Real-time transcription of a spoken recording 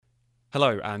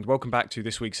Hello and welcome back to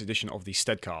this week's edition of the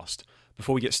Steadcast.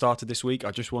 Before we get started this week,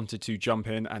 I just wanted to jump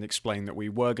in and explain that we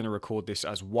were going to record this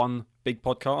as one big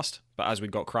podcast, but as we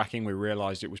got cracking, we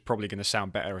realised it was probably going to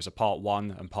sound better as a part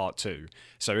one and part two.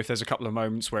 So if there's a couple of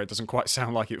moments where it doesn't quite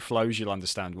sound like it flows, you'll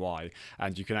understand why,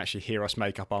 and you can actually hear us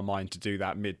make up our mind to do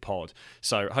that mid-pod.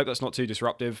 So I hope that's not too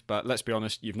disruptive, but let's be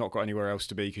honest, you've not got anywhere else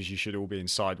to be because you should all be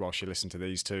inside whilst you listen to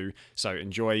these two. So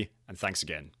enjoy, and thanks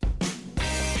again.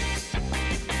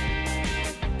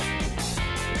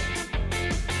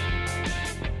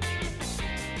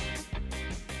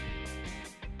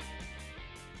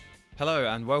 Hello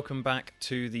and welcome back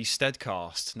to the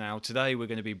Steadcast. Now today we're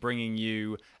going to be bringing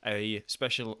you a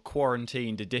special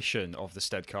quarantined edition of the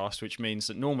Steadcast, which means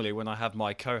that normally when I have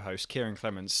my co-host Kieran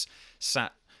Clements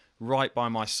sat right by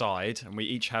my side and we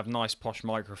each have nice posh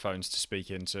microphones to speak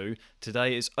into,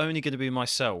 today it's only going to be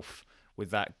myself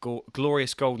with that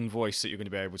glorious golden voice that you're going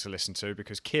to be able to listen to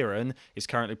because Kieran is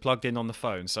currently plugged in on the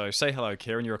phone. So say hello,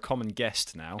 Kieran, you're a common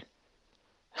guest now.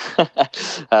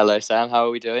 Hello Sam, how are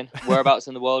we doing? Whereabouts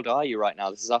in the world are you right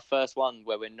now? This is our first one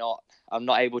where I'm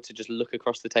not able to just look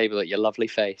across the table at your lovely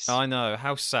face. I know,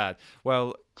 how sad.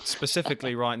 Well,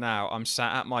 specifically right now, I'm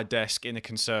sat at my desk in a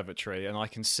conservatory and I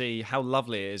can see how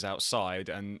lovely it is outside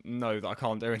and know that I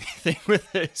can't do anything with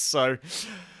this. So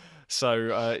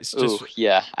it's just... Ooh,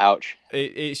 yeah, ouch.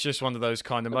 It's just one of those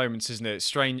kind of moments, isn't it?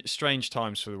 Strange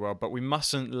times for the world, but we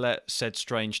mustn't let said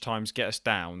strange times get us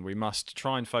down. We must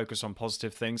try and focus on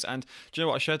positive things. And do you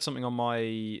know what? I shared something on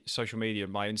my social media,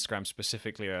 my Instagram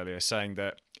specifically earlier, saying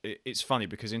that it's funny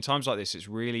because in times like this, it's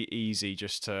really easy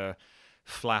just to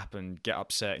flap and get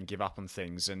upset and give up on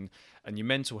things. And your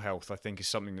mental health, I think, is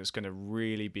something that's going to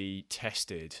really be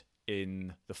tested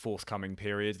in the forthcoming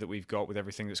period that we've got with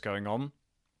everything that's going on.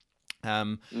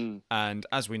 And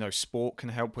as we know, sport can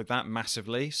help with that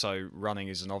massively. So running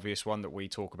is an obvious one that we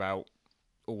talk about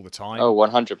all the time. Oh,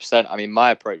 100%. I mean,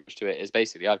 my approach to it is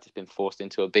basically I've just been forced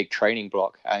into a big training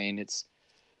block. I mean, it's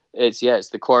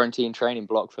the quarantine training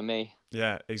block for me.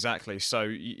 Yeah, exactly. So,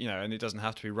 and it doesn't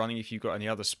have to be running if you've got any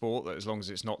other sport, that as long as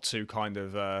it's not too kind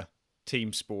of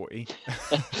team sporty.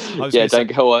 Yeah,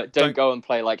 don't go and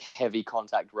play like heavy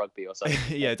contact rugby or something.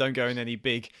 Yeah, don't go in any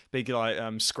big like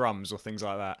scrums or things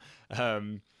like that.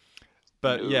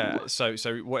 But no. Yeah,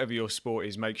 so whatever your sport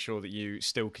is, make sure that you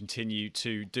still continue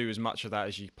to do as much of that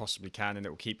as you possibly can, and it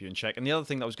will keep you in check. And the other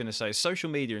thing that I was going to say is social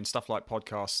media and stuff like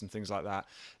podcasts and things like that.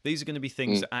 These are going to be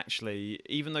things that actually,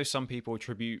 even though some people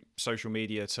attribute social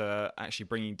media to actually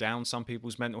bringing down some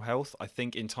people's mental health, I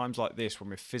think in times like this, when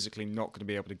we're physically not going to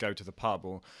be able to go to the pub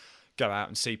or go out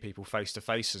and see people face to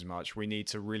face as much, we need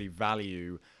to really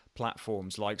value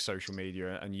platforms like social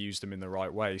media and use them in the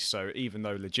right way. So even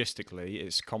though logistically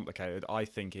it's complicated, I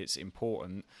think it's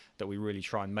important that we really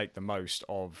try and make the most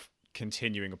of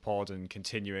continuing a pod and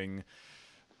continuing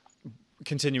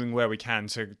where we can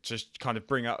to just kind of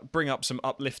bring up some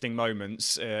uplifting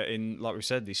moments in, like we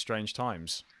said, these strange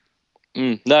times.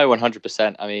 No,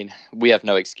 100%. I mean, we have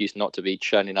no excuse not to be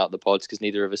churning out the pods because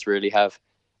neither of us really have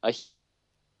a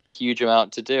huge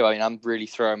amount to do. I mean, I'm really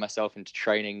throwing myself into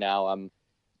training now. I'm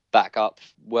back up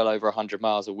well over 100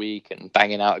 miles a week and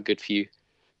banging out a good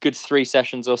 3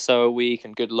 sessions or so a week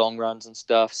and good long runs and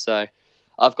stuff. So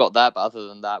I've got that, but other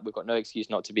than that, we've got no excuse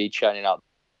not to be churning out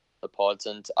the pods.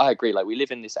 And I agree, like we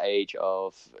live in this age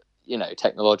of,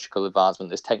 technological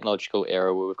advancement, this technological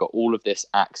era where we've got all of this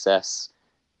access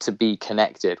to be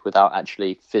connected without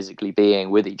actually physically being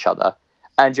with each other.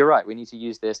 And you're right, we need to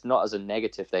use this not as a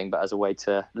negative thing, but as a way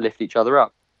to lift each other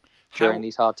up during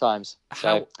these hard times.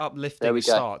 How uplifting a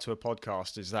start to a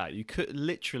podcast is that? You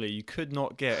could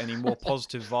not get any more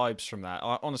positive vibes from that.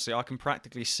 Honestly, I can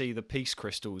practically see the peace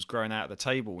crystals growing out of the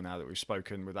table now that we've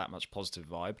spoken with that much positive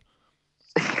vibe.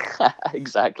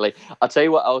 Exactly. I'll tell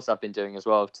you what else I've been doing as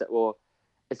well. Well,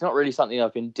 it's not really something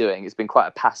I've been doing. It's been quite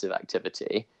a passive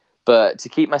activity. But to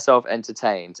keep myself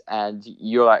entertained, and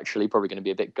you're actually probably going to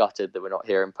be a bit gutted that we're not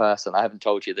here in person. I haven't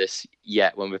told you this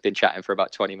yet when we've been chatting for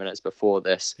about 20 minutes before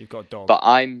this. You've got a dog. But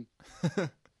I'm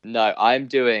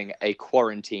doing a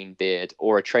quarantine beard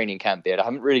or a training camp beard. I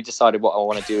haven't really decided what I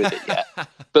want to do with it yet.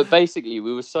 But basically,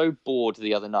 we were so bored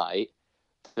the other night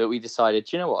that we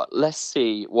decided, you know what, let's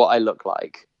see what I look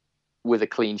like with a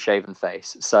clean shaven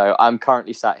face. So I'm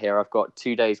currently sat here. I've got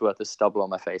 2 days worth of stubble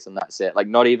on my face and that's it. Like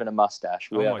not even a mustache.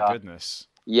 Oh my goodness.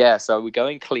 Yeah. So we're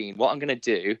going clean. What I'm going to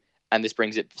do, and this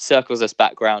circles us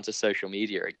back around to social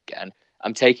media again.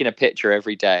 I'm taking a picture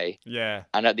every day. Yeah.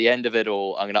 And at the end of it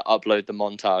all, I'm going to upload the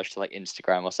montage to like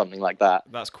Instagram or something like that.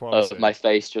 That's quality. Of my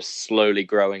face just slowly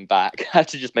growing back. I have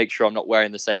to just make sure I'm not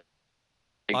wearing the same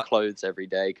clothes every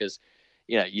day because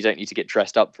you don't need to get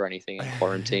dressed up for anything in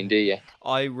quarantine, do you?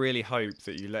 I really hope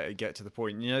that you let it get to the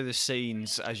point. You know the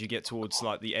scenes as you get towards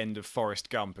like the end of Forrest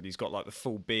Gump, and he's got like the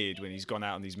full beard when he's gone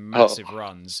out on these massive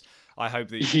runs. I hope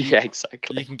that Yeah,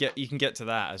 exactly. you can get to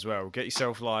that as well. Get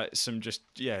yourself like some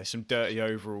dirty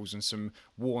overalls and some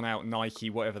worn out Nike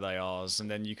whatever they are,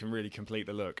 and then you can really complete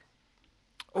the look.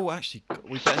 Oh, actually,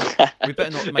 we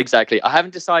better not make... Exactly. I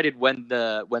haven't decided when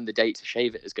the date to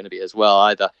shave it is going to be as well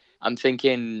either. I'm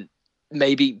thinking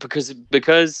maybe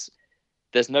because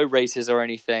there's no races or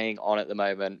anything on at the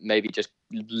moment, maybe just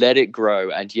let it grow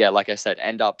and like I said,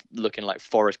 end up looking like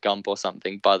Forrest Gump or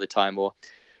something by the time, or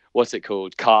what's it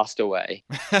called, Castaway,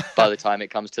 by the time it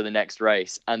comes to the next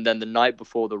race. And then the night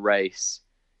before the race,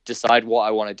 decide what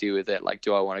I want to do with it. Like,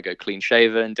 do I want to go clean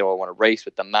shaven? Do I want to race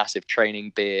with the massive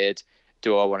training beard?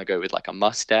 Do I want to go with like a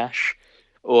mustache?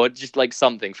 Or just like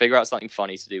something, figure out something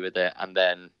funny to do with it, and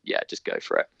then just go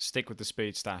for it. Stick with the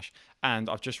speed stash. And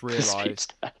I've just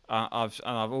realised, I've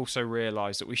also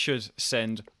realised that we should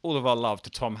send all of our love to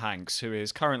Tom Hanks, who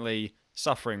is currently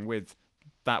suffering with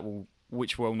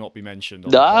which will not be mentioned.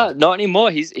 Nah, not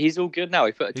anymore. He's all good now.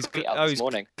 He put a tweet out this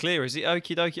morning. Clear, is he?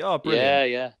 Okie dokie. Oh, brilliant.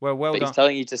 Yeah. Well but done. He's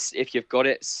telling you if you've got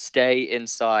it, stay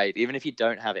inside. Even if you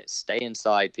don't have it, stay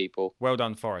inside, people. Well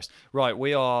done, Forrest. Right,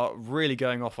 we are really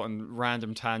going off on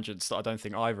random tangents that I don't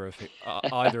think either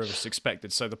of us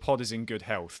expected. So the pod is in good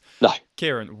health. No.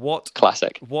 Kieran,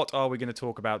 Classic. What are we going to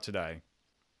talk about today?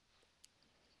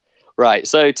 Right,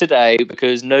 so today,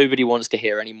 because nobody wants to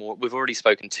hear anymore, we've already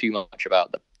spoken too much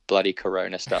about the bloody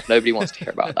corona stuff. Nobody wants to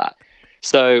hear about that.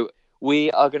 So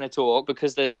we are going to talk,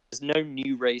 because there's no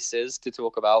new races to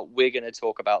talk about, we're going to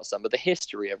talk about some of the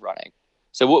history of running.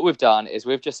 So what we've done is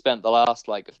we've just spent the last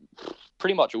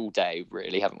pretty much all day,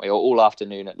 really, haven't we? Or all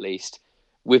afternoon at least.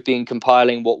 We've been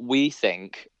compiling what we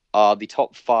think are the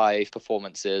top 5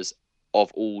 performances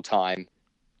of all time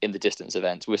in the distance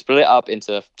events. We've split it up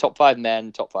into top 5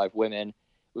 men, top 5 women.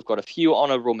 We've got a few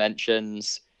honorable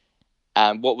mentions.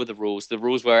 And what were the rules? The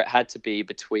rules were it had to be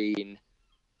between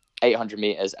 800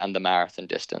 meters and the marathon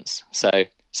distance. So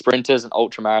sprinters and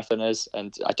ultra marathoners,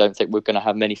 and I don't think we're going to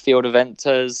have many field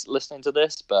eventers listening to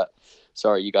this, but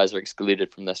sorry, you guys are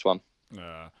excluded from this one.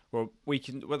 Well,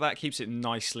 that keeps it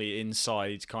nicely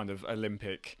inside kind of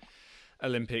Olympic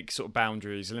sort of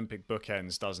boundaries, Olympic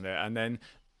bookends, doesn't it? And then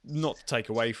not to take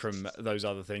away from those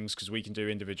other things, because we can do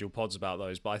individual pods about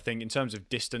those, but I think in terms of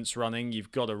distance running,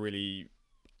 you've got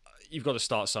to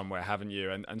start somewhere, haven't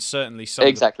you? And certainly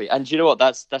exactly. And you know what?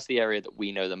 That's the area that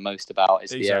we know the most about.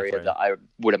 It's the area that I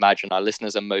would imagine our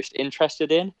listeners are most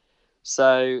interested in.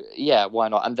 So yeah, why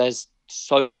not? And there's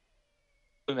so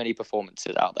many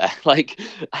performances out there. Like,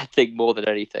 I think more than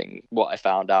anything, what I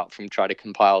found out from trying to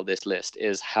compile this list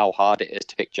is how hard it is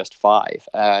to pick just 5.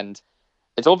 And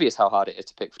it's obvious how hard it is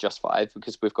to pick just 5,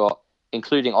 because we've got,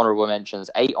 including honorable mentions,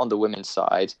 8 on the women's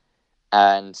side,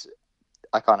 and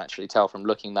I can't actually tell from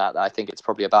looking at that. I think it's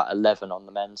probably about 11 on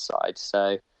the men's side.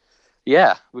 So,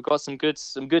 yeah, we've got some good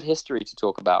history to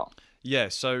talk about. Yeah.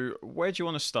 So, where do you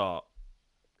want to start?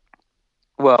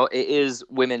 Well, it is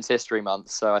Women's History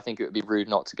Month, so I think it would be rude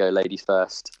not to go ladies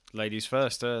first. Ladies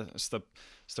first. It's the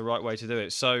right way to do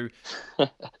it. So,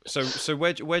 so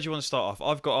where do you want to start off?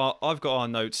 I've got our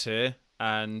notes here,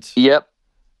 and yep.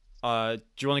 Do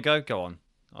you want to go? Go on.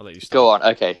 I'll let you start. Go on.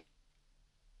 Okay.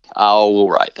 All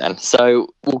right then. So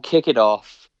we'll kick it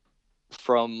off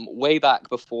from way back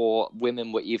before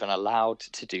women were even allowed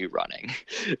to do running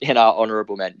in our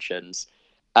honorable mentions.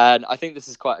 And I think this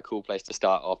is quite a cool place to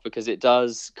start off, because it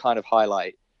does kind of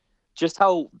highlight just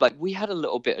how, we had a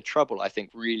little bit of trouble, I think,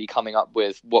 really coming up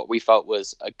with what we felt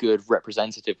was a good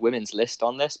representative women's list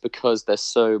on this, because there's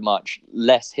so much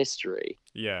less history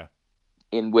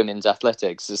in women's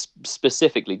athletics,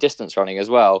 specifically distance running as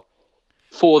well,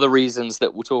 for the reasons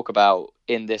that we'll talk about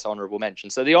in this honorable mention.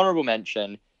 So the honorable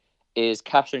mention is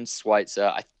Kathleen Schweitzer.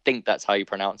 I think that's how you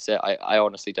pronounce it. I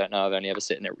honestly don't know. I've only ever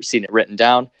seen it written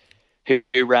down. Who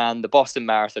ran the Boston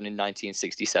Marathon in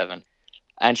 1967.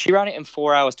 And she ran it in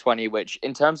 4 hours 20, which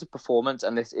in terms of performance,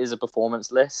 and this is a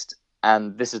performance list,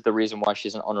 and this is the reason why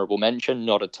she's an honorable mention,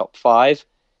 not a top 5,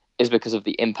 is because of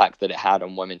the impact that it had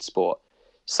on women's sport.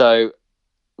 So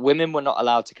women were not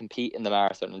allowed to compete in the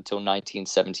marathon until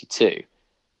 1972.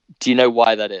 Do you know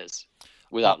why that is,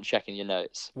 without checking your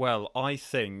notes? Well, I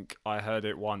think I heard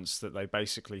it once that they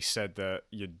basically said that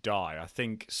you'd die. I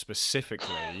think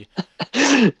specifically...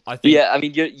 Yeah, I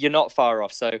mean, you're not far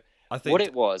off. So I think what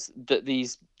it was, that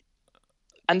these...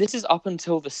 And this is up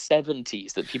until the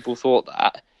 70s that people thought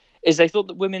that, is they thought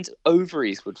that women's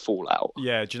ovaries would fall out.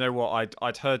 Yeah, do you know what?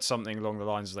 I'd heard something along the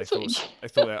lines of they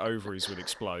thought their ovaries would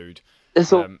explode.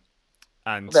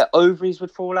 And their ovaries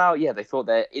would fall out. Yeah, they thought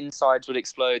their insides would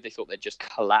explode. They thought they'd just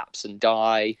collapse and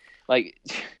die. Like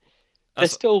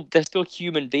that's they're still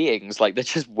human beings. Like they're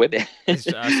just women. that's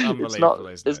it's not unbelievable, isn't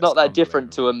it? it's It's not that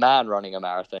different to unbelievable. a man running a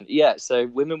marathon. Yeah, so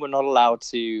women were not allowed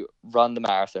to run the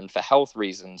marathon for health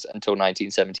reasons until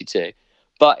 1972.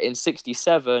 But in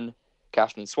 67,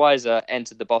 Catherine Schweizer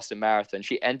entered the Boston Marathon.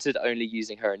 She entered only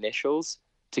using her initials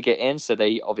to get in. So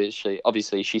they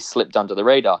obviously she slipped under the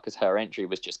radar because her entry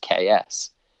was just KS.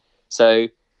 So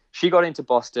she got into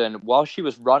Boston while she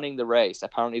was running the race.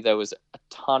 Apparently, there was a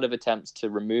ton of attempts to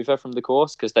remove her from the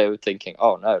course because they were thinking,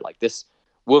 "Oh no, like this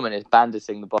woman is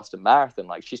banditing the Boston Marathon.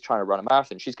 Like she's trying to run a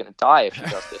marathon. She's going to die if she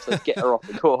does this. Let's get her off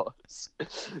the course."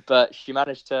 But she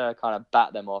managed to kind of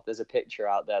bat them off. There's a picture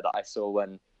out there that I saw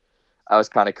when I was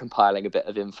kind of compiling a bit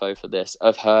of info for this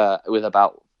of her with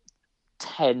about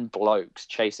 10 blokes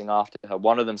chasing after her.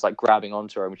 One of them's like grabbing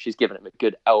onto her and she's giving him a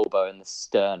good elbow in the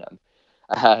sternum.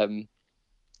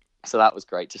 So that was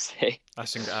great to see.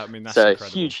 That's incredible.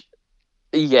 Huge,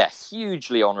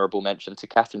 hugely honourable mention to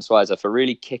Catherine Schweizer for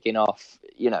really kicking off,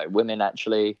 women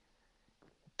actually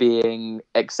being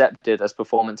accepted as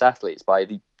performance athletes by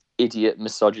the idiot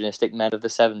misogynistic men of the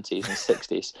 70s and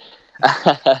 60s.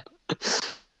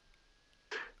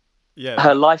 Yeah.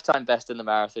 Her lifetime best in the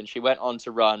marathon, she went on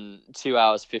to run 2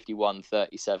 hours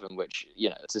 51:37, which,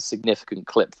 it's a significant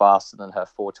clip faster than her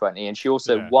 4:20. And she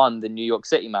also won the New York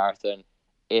City Marathon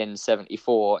in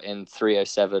 74 in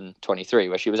 3:07:23,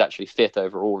 where she was actually fifth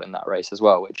overall in that race as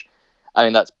well, which, I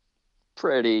mean, that's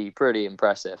pretty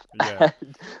impressive. Yeah.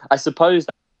 I suppose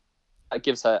that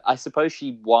gives her, I suppose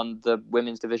she won the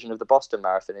women's division of the Boston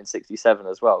Marathon in 67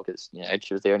 as well, because,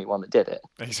 she was the only one that did it.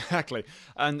 Exactly.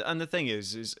 And the thing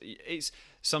is it's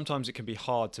sometimes it can be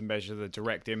hard to measure the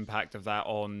direct impact of that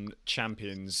on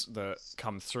champions that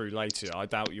come through later. I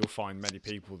doubt you'll find many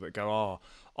people that go,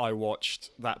 I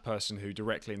watched that person who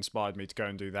directly inspired me to go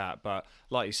and do that. But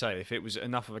like you say, if it was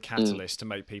enough of a catalyst to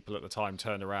make people at the time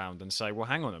turn around and say, well,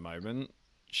 hang on a moment,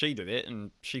 she did it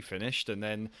and she finished, and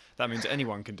then that means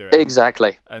anyone can do it.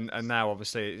 Exactly. And now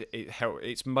obviously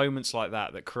it's moments like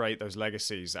that create those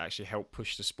legacies that actually help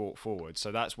push the sport forward.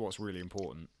 So that's what's really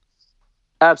important.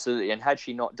 Absolutely. And had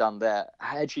she not done that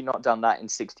in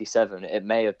 67, it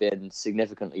may have been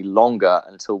significantly longer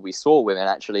until we saw women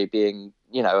actually being,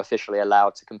 officially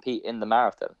allowed to compete in the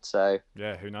marathon. So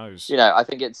yeah, who knows? I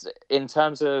think it's, in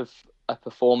terms of a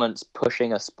performance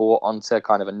pushing a sport onto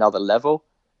kind of another level,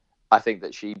 I think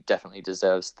that she definitely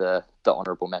deserves the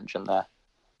honourable mention there.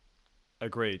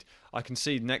 Agreed. I can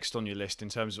see next on your list in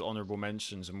terms of honourable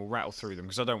mentions, and we'll rattle through them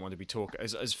because I don't want to be talking.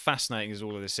 As fascinating as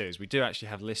all of this is, we do actually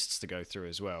have lists to go through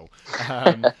as well.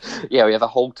 Yeah, we have a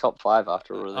whole top 5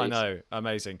 after all of these. I know,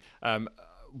 amazing.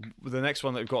 The next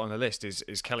one that we've got on the list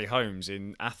is Kelly Holmes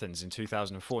in Athens in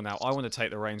 2004. Now, I want to take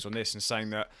the reins on this and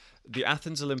saying that the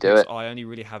Athens Olympics, I only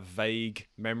really have vague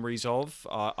memories of.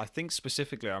 I think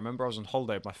specifically, I remember I was on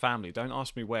holiday with my family. Don't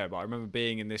ask me where, but I remember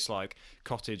being in this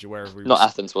cottage or wherever we were. Not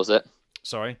Athens, was it?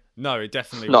 Sorry? No, it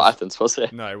definitely not Athens, was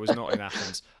it? No, it was not in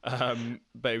Athens.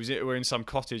 But we're in some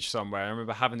cottage somewhere. I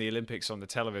remember having the Olympics on the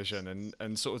television,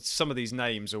 and sort of some of these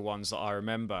names are ones that I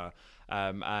remember.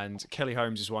 And Kelly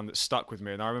Holmes is one that stuck with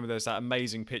me. And I remember there's that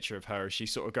amazing picture of her as she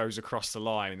sort of goes across the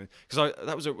line.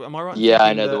 Because am I right? Yeah,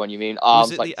 I know the one you mean.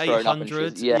 Was it the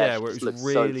 800? Yeah, where it was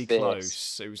really so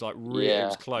close. It was like really, it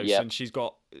was close. Yep. And she's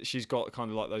got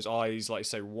kind of like those eyes, like you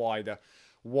say, wider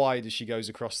as she goes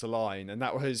across the line, and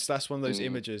that's one of those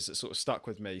images that sort of stuck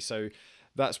with me. So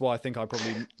that's why I think I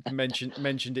probably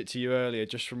mentioned it to you earlier,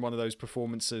 just from one of those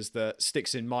performances that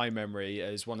sticks in my memory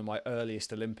as one of my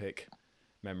earliest Olympic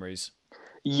memories.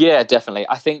 Yeah, definitely.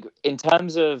 I think in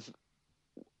terms of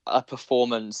a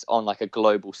performance on like a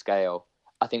global scale,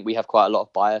 I think we have quite a lot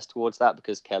of bias towards that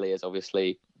because Kelly is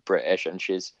obviously British, and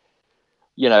she's,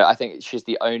 I think she's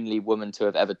the only woman to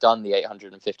have ever done the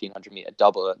 800 and 1500 meter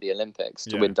double at the Olympics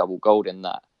to win double gold in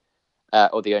that,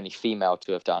 or the only female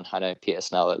to have done. I know Peter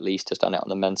Snell at least has done it on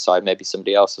the men's side, maybe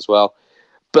somebody else as well.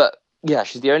 But yeah,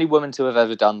 she's the only woman to have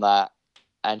ever done that,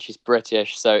 and she's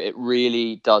British, so it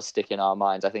really does stick in our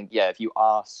minds. I think, if you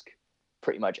ask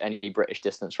pretty much any British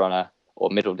distance runner or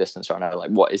middle distance runner,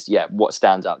 like what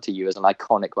stands out to you as an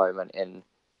iconic moment in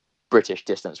British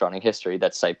distance running history,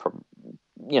 they'd say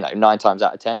 9 times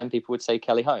out of 10 people would say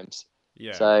Kelly Holmes.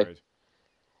 Yeah. So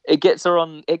it gets her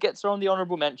on the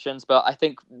honourable mentions, but I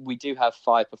think we do have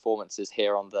 5 performances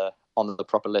here on the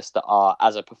proper list that are,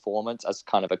 as a performance, as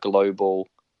kind of a global,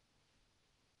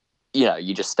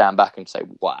 you just stand back and say,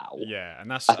 wow. Yeah, and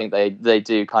that's, I think they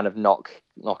do kind of knock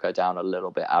her down a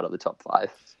little bit out of the top 5.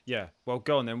 Yeah. Well,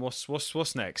 go on then.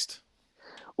 What's next?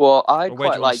 Well, Or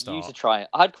where do you want to start?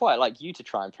 I'd quite like you to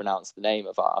try and pronounce the name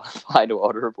of our final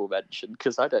honourable mention,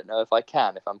 because I don't know if I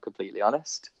can, if I'm completely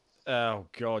honest. Oh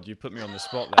God, you put me on the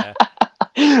spot there.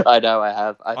 I know I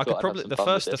have. I I could thought I'd have probably some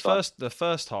fun with this one. the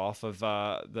first half of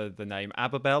the name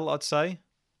Ababel, I'd say.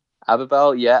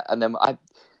 Ababel, yeah, and then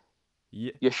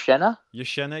Yeah, Yashena?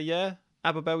 Yashena, yeah.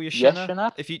 Ababel Yashena.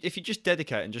 Yashena? If you just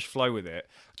dedicate and just flow with it.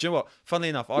 Do you know what? Funnily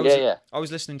enough, Yeah. I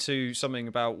was listening to something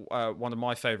about one of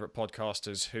my favourite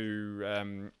podcasters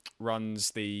who runs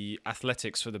the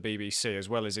athletics for the BBC, as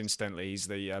well as incidentally he's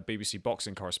the BBC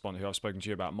boxing correspondent who I've spoken to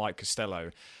you about, Mike Costello,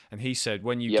 and he said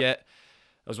when you Yep. get,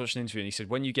 I was watching an interview and he said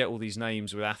when you get all these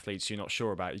names with athletes you're not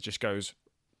sure about, he just goes,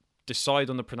 decide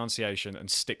on the pronunciation and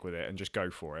stick with it and just go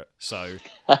for it. So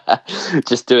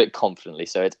Just do it confidently.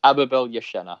 So it's Ababel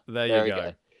Yashena. there we you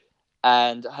go.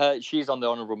 And she's on the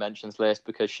honourable mentions list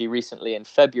because she recently, in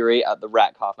February, at the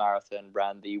RAC Half Marathon,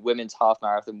 ran the women's half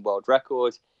marathon world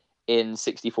record in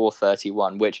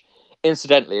 64:31, which,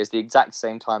 incidentally, is the exact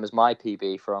same time as my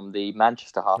PB from the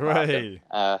Manchester Half Marathon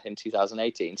in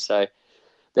 2018. So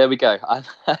there we go.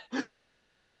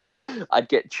 I'd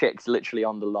get chicked literally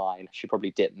on the line. She'd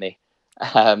probably dip me,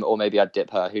 or maybe I'd dip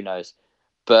her. Who knows?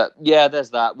 But yeah, there's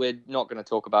that. We're not going to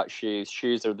talk about shoes.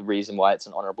 Shoes are the reason why it's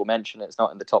an honourable mention. It's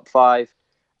not in the top 5.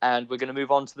 And we're going to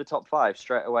move on to the top 5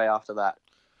 straight away after that.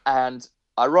 And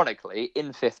ironically,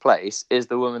 in 5th place is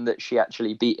the woman that she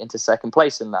actually beat into 2nd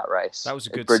place in that race. That was a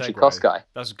good Bridget segue. Kosgei.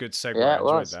 That was a good segue. Yeah, I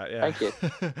enjoyed that. Yeah. Thank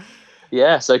you.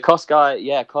 Yeah, so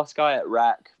Kosgei at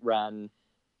RAC ran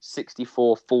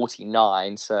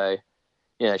 64:49. So,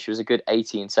 she was a good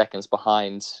 18 seconds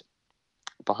behind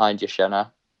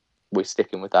Yashena. We're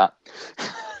sticking with that.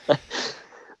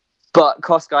 But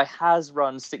Kosgei has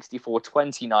run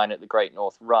 64:29 at the Great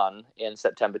North Run in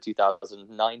September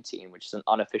 2019, which is an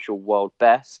unofficial world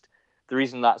best. The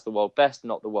reason that's the world best,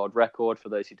 not the world record, for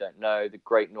those who don't know, the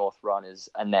Great North Run is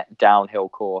a net downhill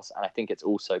course, and I think it's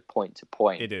also point to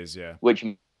point. It is, yeah. Which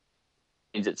means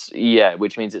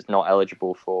it's not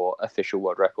eligible for official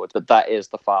world records. But that is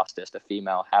the fastest a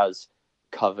female has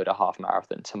covered a half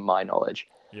marathon, to my knowledge.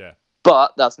 Yeah.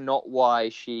 But that's not why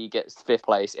she gets 5th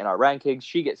place in our rankings.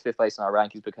 She gets 5th place in our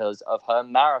rankings because of her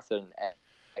marathon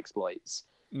exploits.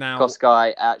 Now,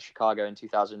 Kosgei at Chicago in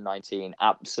 2019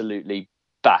 absolutely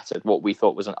battered what we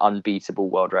thought was an unbeatable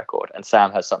world record. And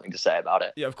Sam has something to say about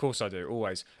it. Yeah, of course I do,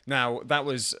 always. Now, that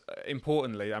was,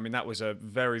 importantly, that was a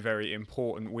very, very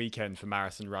important weekend for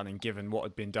marathon running, given what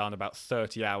had been done about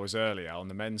 30 hours earlier on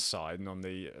the men's side and on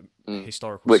the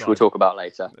historical which side. We'll talk about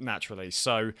later. Naturally.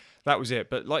 So that was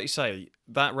it. But like you say,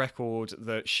 that record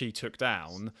that she took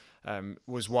down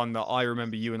was one that I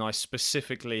remember you and I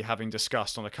specifically having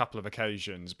discussed on a couple of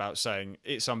occasions about saying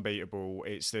it's unbeatable,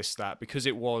 it's this, that, because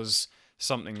it was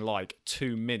something like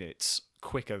 2 minutes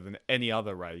quicker than any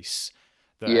other race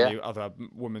that any other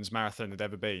women's marathon had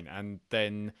ever been. And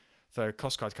then for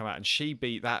Kosgei to come out and she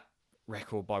beat that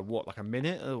record by what, like a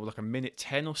minute or like a minute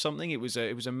 10 or something? It was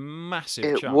a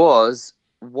massive jump. It was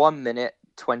 1 minute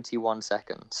 21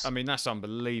 seconds. That's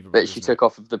unbelievable. But she took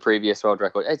off of the previous world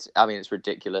record. It's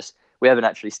ridiculous. We haven't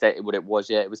actually stated what it was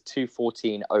yet. It was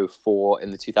 2:14:04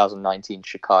 in the 2019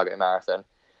 Chicago Marathon.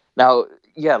 Now,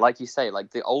 yeah, like you say,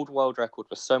 like the old world record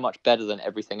was so much better than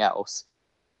everything else.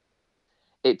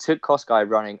 It took Kosgei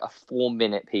running a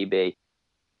 4-minute PB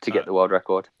to get the world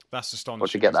record. That's astonishing. Or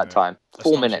to get that time.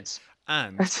 4 minutes.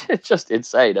 And it's just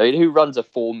insane. I mean, who runs a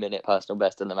 4-minute personal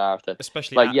best in the marathon?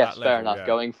 Especially like, at yes, that fair level, enough. yeah.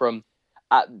 Going from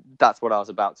that's what I was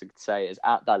about to say, is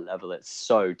at that level, it's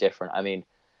so different. I mean,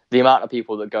 the amount of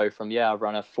people that go from, I've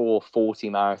run a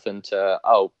 4:40 marathon to,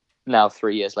 now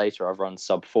 3 years later, I've run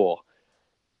sub 4.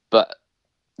 But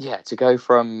yeah, to go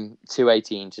from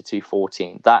 2:18 to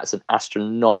 2:14, that's an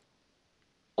astronomical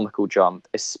jump,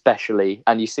 especially,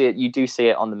 and you do see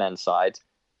it on the men's side.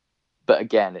 But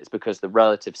again, it's because the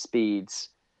relative speeds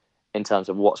in terms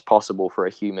of what's possible for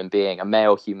a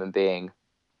male human being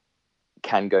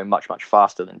can go much, much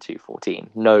faster than 2:14.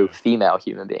 No female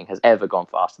human being has ever gone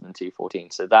faster than 2:14.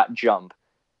 So that jump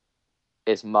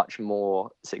is much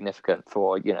more significant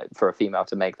for a female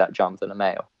to make that jump than a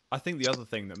male. I think the other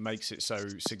thing that makes it so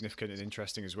significant and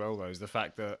interesting as well, though, is the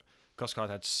fact that Kosgei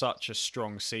had such a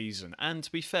strong season. And to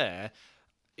be fair,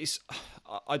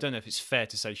 I don't know if it's fair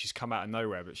to say she's come out of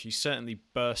nowhere, but she certainly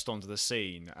burst onto the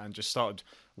scene and just started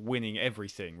winning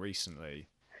everything recently.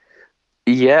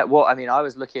 Yeah, well, I mean, I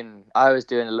was doing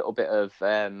a little bit of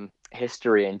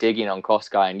history and digging on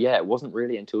Kosgei, and it wasn't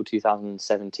really until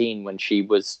 2017 when she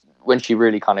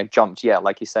really kind of jumped,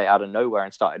 like you say, out of nowhere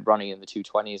and started running in the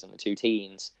 2:20s and the 2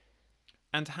 teens.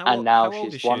 And now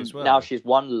she's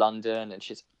won London, and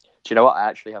Do you know what? I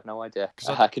actually have no idea. 'Cause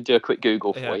I could do a quick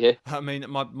Google for you. I mean, the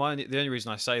only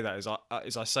reason I say that is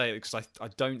I say it because I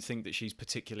don't think that she's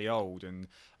particularly old, and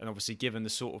obviously given the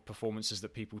sort of performances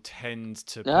that people tend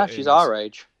to Yeah, put she's in our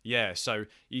age. yeah, so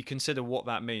you consider what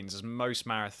that means, as most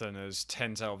marathoners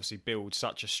tend to obviously build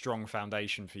such a strong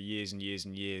foundation for years and years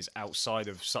and years outside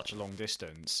of such a long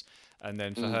distance. And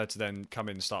then for her to then come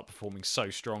in and start performing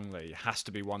so strongly has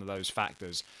to be one of those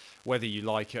factors. Whether you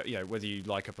like it, whether you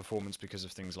like a performance because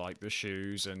of things like the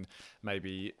shoes and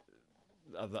maybe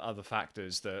other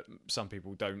factors that some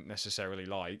people don't necessarily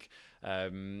like.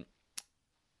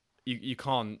 You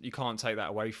can't take that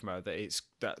away from her, that it's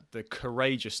that the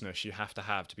courageousness you have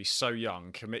to be so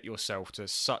young, commit yourself to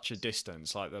such a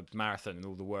distance like the marathon and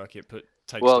all the work it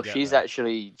takes Well, to get she's there.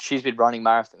 she's been running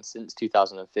marathons since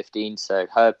 2015. So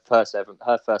her first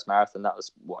marathon, that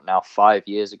was what, now 5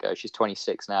 years ago. She's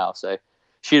 26 now, so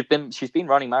she's been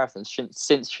running marathons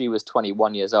since she was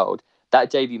 21 years old. That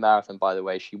debut marathon, by the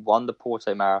way, she won the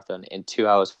Porto Marathon in 2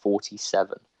 hours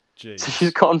 47. Jeez. So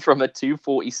she's gone from a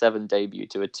 2:47 debut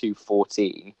to a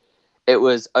 2:14. It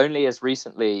was only as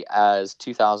recently as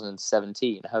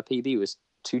 2017. Her PB was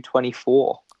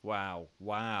 2:24. Wow.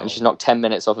 And she's knocked 10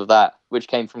 minutes off of that, which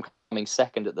came from coming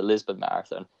second at the Lisbon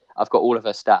Marathon. I've got all of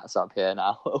her stats up here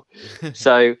now.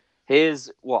 So here's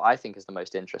what I think is the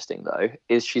most interesting, though,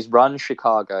 is she's run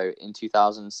Chicago in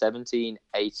 2017,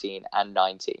 18, and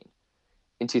 19.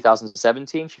 In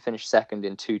 2017, she finished second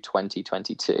in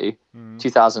 2:20.22.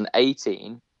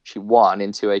 2018, she won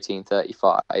in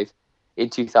 2:18.35. In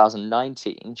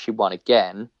 2019, she won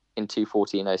again in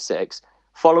 2:14.06.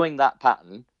 Following that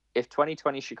pattern, if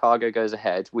 2020 Chicago goes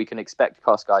ahead, we can expect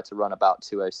Kosgei to run about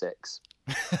 2:06.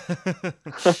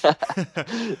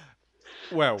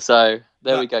 Well, so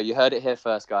there we go. You heard it here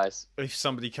first, guys. If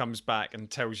somebody comes back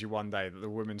and tells you one day that the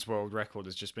women's world record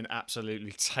has just been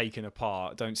absolutely taken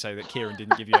apart, don't say that Kieran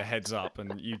didn't give you a heads up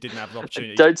and you didn't have the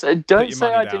opportunity. Don't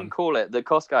say I didn't call it. The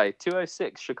Kosgei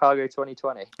 2:06 Chicago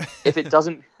 2020. If it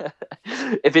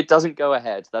doesn't go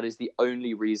ahead, that is the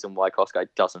only reason why Kosgei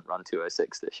doesn't run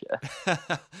 2:06 this year.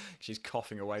 She's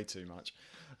coughing away too much.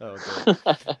 Oh, God.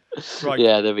 Right.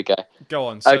 Yeah, there we go. Go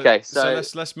on. Okay, so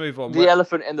let's move on. The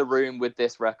elephant in the room with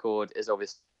this record is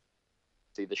obviously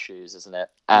the shoes, isn't it?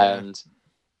 And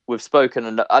we've spoken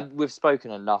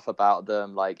enough about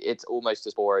them. Like, it's almost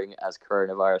as boring as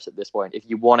coronavirus at this point. If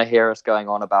you want to hear us going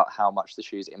on about how much the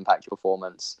shoes impact your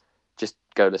performance, just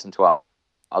go listen to our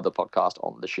other podcast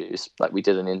on the shoes. Like, we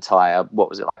did an entire, what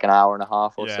was it, like an hour and a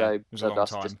half or so of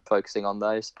us just focusing on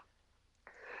those.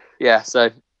 Yeah, so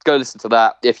go listen to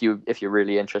that if you're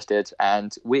really interested.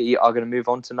 And we are going to move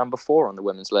on to number 4 on the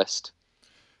women's list.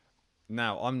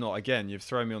 Now, I'm not, again, you've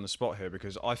thrown me on the spot here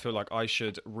because I feel like I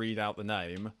should read out the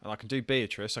name, and I can do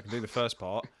Beatrice, I can do the first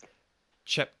part.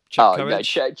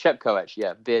 Chepkoech,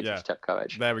 yeah, Beatrice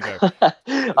Chepkoech. There we go.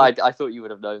 I thought you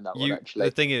would have known that one, actually.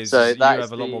 The thing is you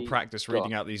have a lot more practice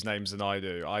reading out these names than I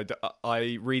do.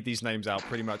 I read these names out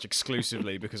pretty much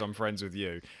exclusively because I'm friends with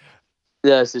you.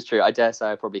 Yeah, this is true. I dare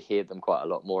say I probably hear them quite a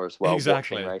lot more as well,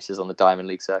 watching races on the Diamond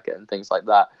League circuit and things like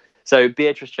that. So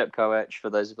Beatrice Chepkoech,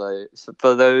 for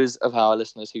those of our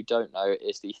listeners who don't know,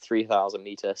 is the 3,000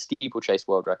 meter steeplechase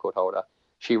world record holder.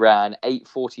 She ran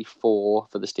 8:44 for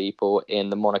the steeple in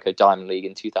the Monaco Diamond League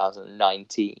in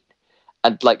 2019,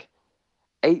 and like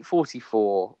 8:44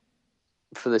 for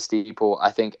the steeple,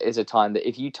 I think is a time that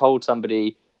if you told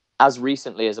somebody as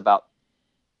recently as about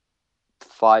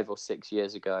 5 or 6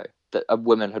 years ago that a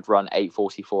woman had run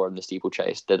 8:44 in the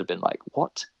steeplechase, they'd have been like,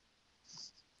 "What?"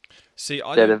 See,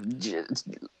 I don't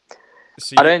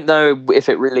know if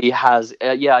it really has.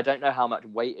 I don't know how much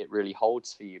weight it really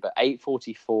holds for you, but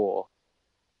 8:44.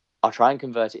 I'll try and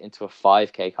convert it into a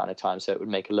 5K kind of time, so it would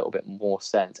make a little bit more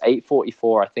sense.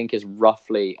 8:44, I think, is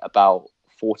roughly about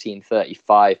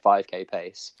 14:35 5K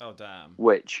pace. Oh damn!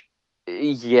 Which,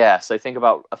 yeah. So think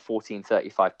about a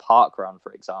 14:35 park run,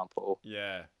 for example.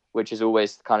 Yeah. Which is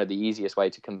always kind of the easiest way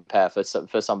to compare for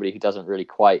somebody who doesn't really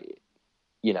quite,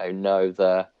 know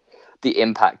the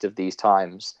impact of these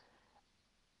times.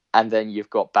 And then you've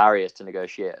got barriers to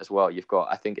negotiate as well. You've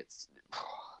got, I think it's,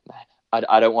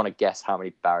 I don't want to guess how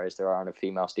many barriers there are on a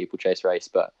female steeplechase race,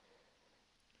 but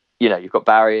you've got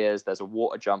barriers. There's a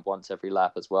water jump once every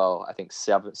lap as well. I think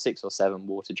 6 or 7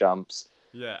 water jumps.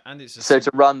 Yeah, and so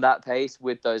to run that pace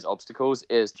with those obstacles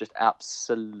is just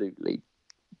absolutely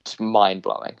mind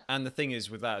blowing. And the thing is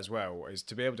with that as well is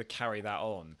to be able to carry that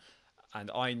on. and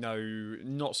I know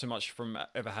not so much from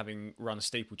ever having run a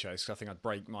steeplechase, because I think I'd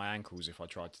break my ankles if I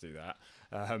tried to do that.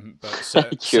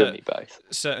 But You and me both.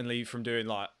 certainly from doing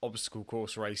like obstacle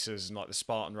course races and like the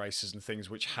Spartan races and things,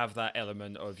 which have that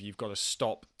element of you've got to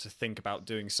stop to think about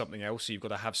doing something else. So you've got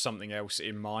to have something else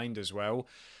in mind as well.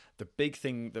 The big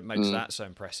thing that makes that so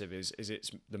impressive is it's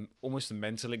almost the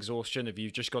mental exhaustion of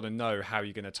you've just got to know how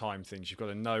you're going to time things. You've got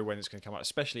to know when it's going to come out,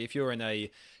 especially if you're in a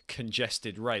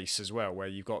congested race as well, where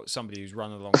you've got somebody who's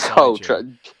running alongside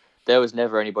you. There was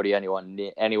never anywhere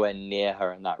near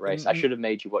her in that race. I should have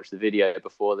made you watch the video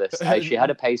before this. She had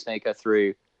a pacemaker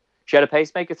through. She had a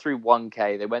pacemaker through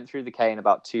 1K. They went through the K in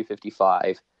about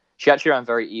 2:55. She actually ran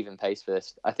very even pace for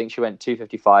this. I think she went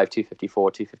 2:55,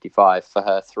 2:54, 2:55 for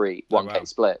her 1K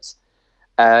splits.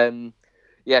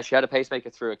 Yeah, she had a pacemaker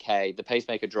through a K. The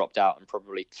pacemaker dropped out and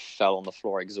probably fell on the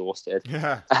floor exhausted.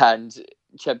 Yeah. And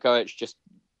Chepkoech just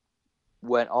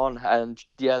went on, and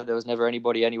yeah, there was never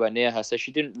anybody anywhere near her. So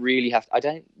she didn't really have to, I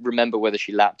don't remember whether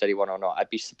she lapped anyone or not.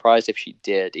 I'd be surprised if she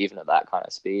did, even at that kind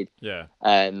of speed. Yeah.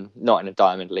 Not in a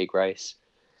Diamond League race.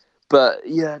 But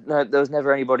yeah, no, there was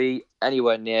never anybody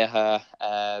anywhere near her.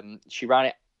 She ran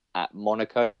it at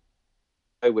Monaco,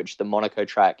 which the Monaco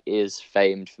track is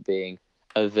famed for being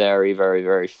a very, very,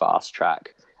 very fast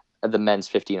track. At the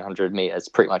men's 1500 meters,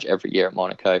 pretty much every year at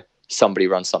Monaco, somebody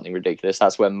runs something ridiculous.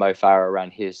 That's where Mo Farah ran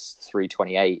his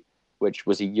 3:28, which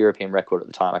was a European record at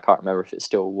the time. I can't remember if it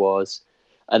still was.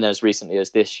 And then as recently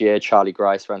as this year, Charlie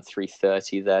Grice ran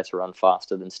 3:30 there to run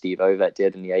faster than Steve Ovett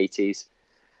did in the 80s.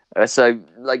 So,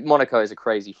 like, Monaco is a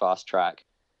crazy fast track,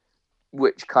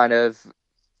 which kind of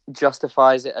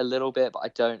justifies it a little bit, but I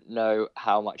don't know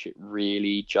how much it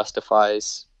really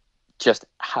justifies just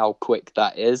how quick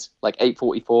that is. Like,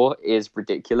 8:44 is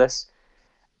ridiculous.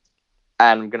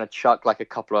 And I'm going to chuck, like, a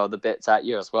couple of other bits at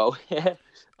you as well here,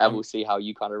 and we'll see how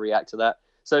you kind of react to that.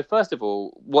 So, first of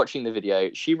all, watching the video,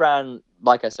 she ran,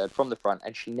 like I said, from the front,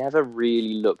 and she never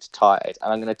really looked tired.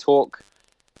 And I'm going to talk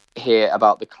here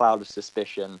about the cloud of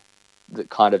suspicion that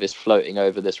kind of is floating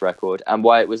over this record, and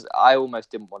why I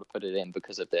almost didn't want to put it in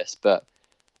because of this, but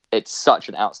it's such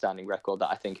an outstanding record that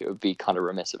I think it would be kind of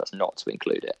remiss of us not to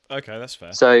include it. Okay, that's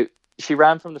fair. So she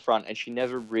ran from the front and she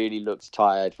never really looked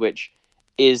tired, which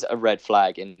is a red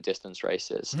flag in distance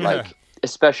races. Yeah. Like,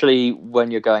 especially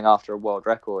when you're going after a world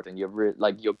record and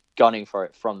you're gunning for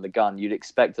it from the gun, you'd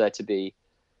expect there to be,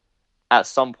 at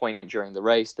some point during the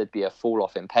race, there'd be a fall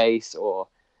off in pace or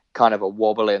kind of a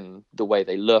wobble in the way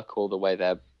they look or the way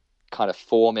their kind of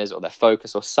form is or their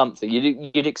focus or something.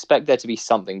 You'd expect there to be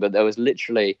something, but there was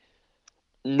literally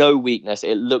no weakness.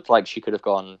 It looked like she could have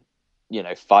gone,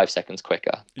 5 seconds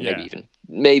quicker,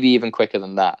 maybe even quicker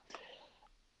than that.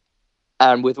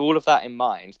 And with all of that in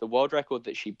mind, the world record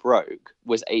that she broke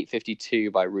was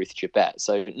 8:52 by Ruth Jabet.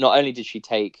 So not only did she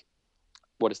take,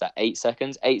 8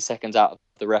 seconds? 8 seconds out of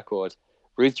the record.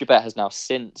 Ruth Jabet has now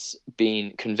since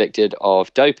been convicted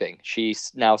of doping.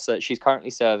 She's currently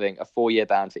serving a 4-year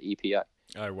ban for EPO.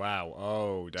 Oh, wow.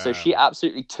 Oh, damn. So she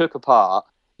absolutely took apart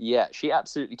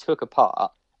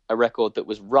a record that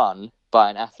was run by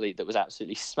an athlete that was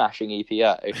absolutely smashing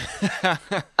EPO.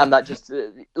 And that just,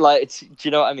 do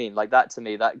you know what I mean? Like, that to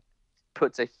me, that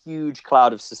puts a huge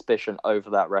cloud of suspicion over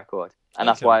that record. And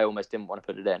that's why I almost didn't want to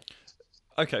put it in.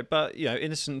 Okay, but,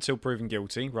 innocent until proven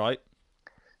guilty, right?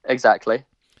 Exactly.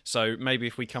 So maybe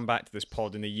if we come back to this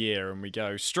pod in a year and we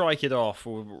go, strike it off,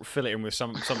 or fill it in with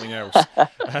something else.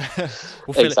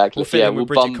 We'll fill it in with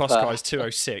Bridget Koskai's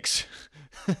 2:06.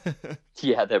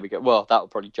 Yeah, there we go. Well, that will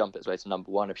probably jump its way to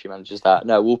number 1 if she manages that.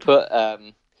 No, we'll put...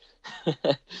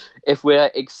 if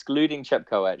we're excluding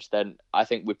Chepkoech, then I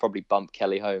think we'd probably bump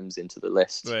Kelly Holmes into the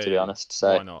list, to be honest.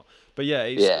 So why not? But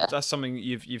that's something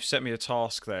you've set me a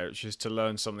task there, which is to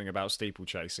learn something about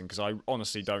steeplechasing, because I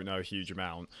honestly don't know a huge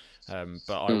amount.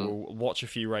 But I will watch a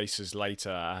few races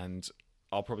later, and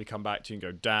I'll probably come back to you and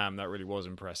go, "Damn, that really was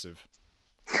impressive."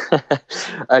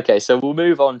 Okay, so we'll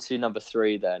move on to number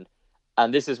 3 then.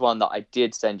 And this is one that I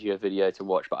did send you a video to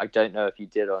watch, but I don't know if you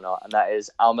did or not. And that is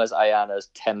Almaz Ayana's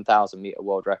 10,000 meter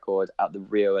world record at the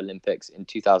Rio Olympics in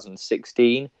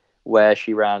 2016, where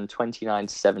she ran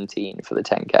 29:17 for the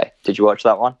 10K. Did you watch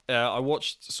that one? I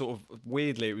watched sort of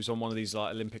weirdly. It was on one of these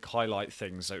like Olympic highlight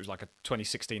things. So it was like a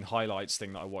 2016 highlights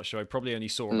thing that I watched. So I probably only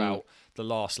saw about the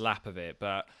last lap of it.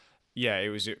 But yeah, it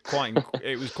was quite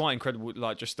incredible.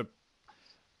 Like, just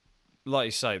like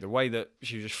you say, the way that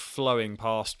she was just flowing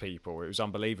past people, it was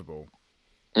unbelievable.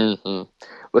 Mm-hmm.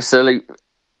 Well, so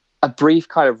a brief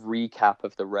kind of recap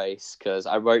of the race, because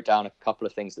I wrote down a couple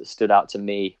of things that stood out to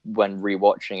me when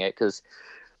rewatching it, because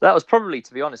That was probably,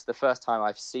 to be honest, the first time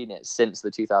I've seen it since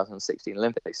the 2016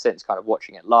 Olympics, since kind of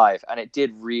watching it live. And it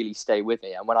did really stay with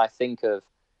me. And when I think of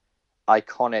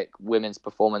iconic women's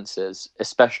performances,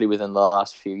 especially within the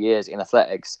last few years in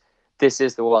athletics, this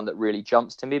is the one that really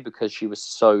jumps to me because she was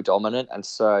so dominant and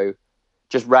so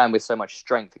just ran with so much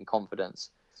strength and confidence.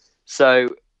 So,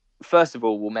 first of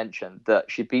all, we'll mention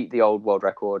that she beat the old world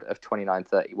record of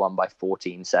 29:31 by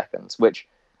 14 seconds, which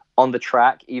on the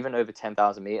track, even over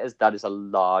 10,000 meters, that is a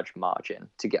large margin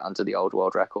to get under the old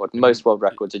world record. Most world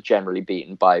records are generally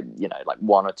beaten by, like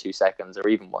 1 or 2 seconds or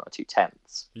even 1 or 2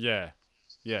 tenths. Yeah,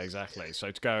 exactly.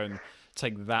 So to go and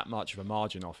take that much of a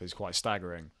margin off is quite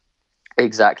staggering.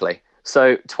 Exactly.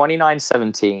 So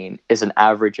 29:17 is an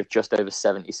average of just over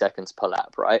 70 seconds per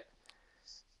lap, right?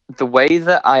 The way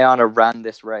that Ayana ran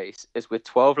this race is with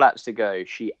 12 laps to go,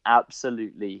 she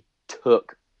absolutely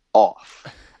took off.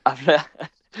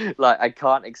 I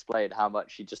can't explain how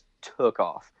much she just took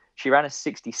off. She ran a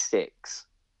 66.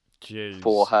 Jeez.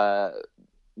 For her,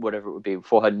 whatever it would be,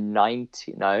 for her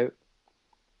 90, no.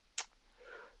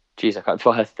 Jeez, I can't,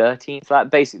 for her 13th lap.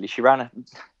 Basically, she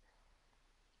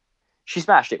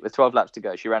smashed it with 12 laps to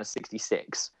go. She ran a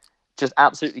 66. Just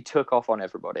absolutely took off on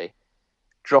everybody.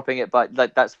 Dropping it by,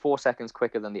 that's 4 seconds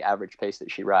quicker than the average pace that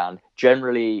she ran.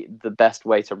 Generally, the best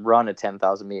way to run a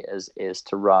 10,000 meters is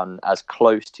to run as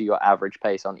close to your average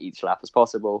pace on each lap as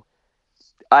possible.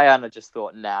 Ayana just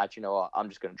thought, nah, do you know what? I'm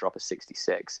just going to drop a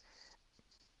 66.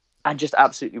 And just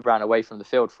absolutely ran away from the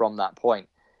field from that point.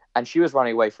 And she was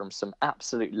running away from some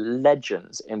absolute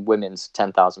legends in women's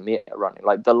 10,000 meter running,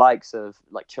 like the likes of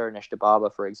Cherinesh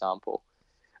Dibaba, for example.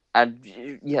 And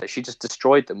yeah, she just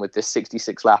destroyed them with this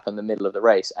 66 lap in the middle of the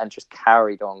race and just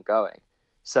carried on going.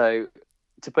 So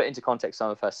to put into context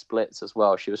some of her splits as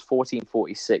well, she was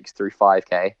 14:46 through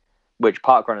 5K, which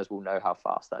park runners will know how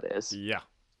fast that is. Yeah.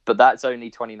 But that's only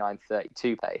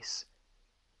 29:32 pace.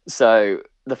 So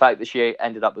the fact that she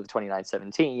ended up with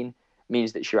 29:17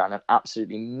 means that she ran an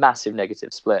absolutely massive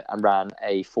negative split and ran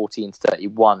a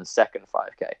 14:31 second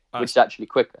 5K, which is actually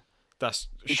quicker.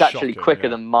 It's actually quicker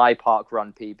than my park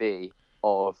run PB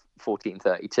of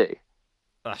 14:32.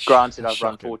 Granted, I've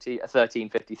run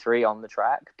 13:53 on the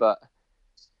track, but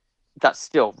that's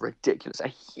still ridiculous. A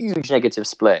huge negative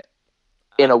split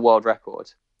in a world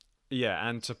record. Yeah,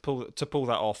 and to pull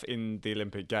that off in the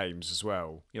Olympic Games as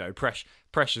well.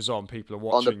 Pressure's on. People are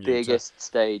watching on the biggest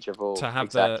stage of all. To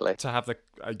have the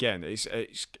again, it's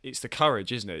the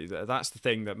courage, isn't it? That's the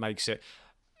thing that makes it.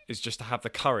 Is just to have the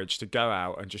courage to go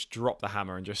out and just drop the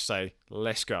hammer and just say,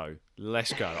 "Let's go,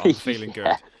 I'm feeling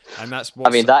good." And that's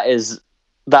what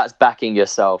that's backing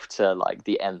yourself to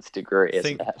the nth degree,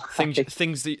 isn't it?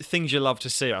 Things you love to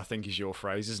see, I think, is your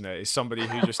phrase, isn't it? Is somebody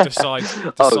who just decides.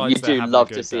 You do love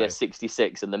to see a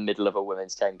 66 in the middle of a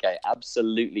women's 10K.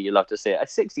 Absolutely, you love to see it. A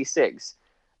 66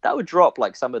 that would drop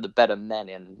some of the better men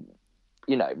in,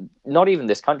 not even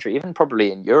this country, even probably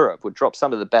in Europe, would drop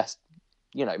some of the best,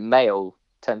 male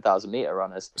 10,000 meter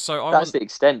runners. So that's the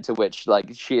extent to which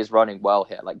she is running well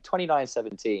here.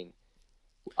 29:17,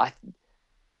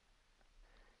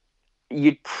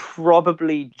 you'd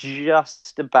probably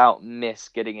just about miss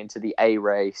getting into the A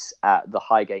race at the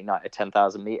Highgate Night of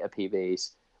 10,000 meter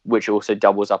PBs, which also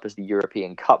doubles up as the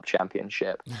European Cup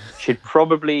Championship. She'd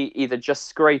probably either just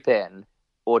scrape in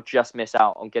or just miss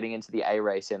out on getting into the A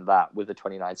race in that with the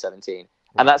 29:17.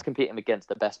 And that's competing against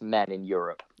the best men in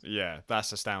Europe. Yeah,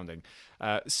 that's astounding.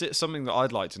 Something that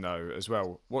I'd like to know as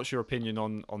well, what's your opinion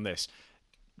on this?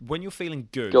 When you're feeling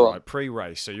good, right,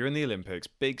 pre-race, so you're in the Olympics,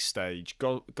 big stage,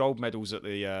 gold medals at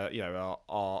the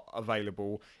are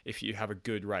available if you have a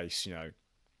good race,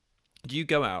 Do you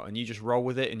go out and you just roll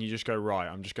with it and you just go, right,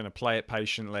 I'm just going to play it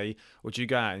patiently? Or do you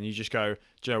go out and you just go,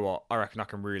 do you know what, I reckon I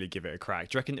can really give it a crack?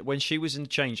 Do you reckon when she was in the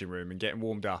changing room and getting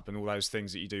warmed up and all those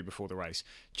things that you do before the race,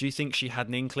 do you think she had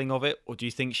an inkling of it? Or do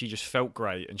you think she just felt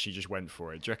great and she just went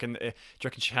for it? Do you reckon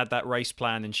she had that race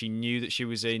plan and she knew that she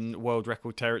was in world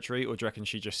record territory? Or do you reckon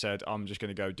she just said, I'm just going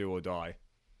to go do or die?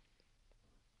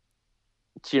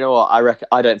 Do you know what?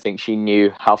 I don't think she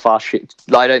knew how fast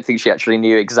I don't think she actually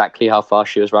knew exactly how fast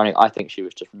she was running. I think she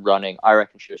was just running. I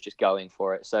reckon she was just going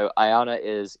for it. So Ayana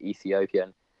is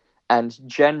Ethiopian. And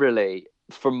generally,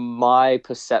 from my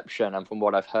perception and from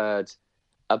what I've heard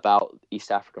about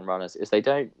East African runners, is they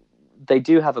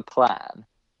do have a plan,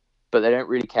 but they don't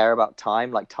really care about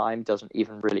time. Time doesn't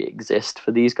even really exist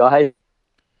for these guys.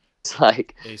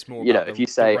 It's more if you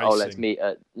say, let's meet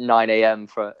at 9 a.m.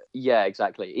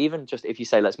 exactly. Even just if you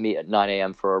say, let's meet at 9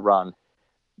 a.m. for a run,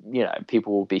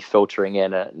 people will be filtering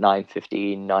in at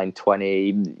 9:15,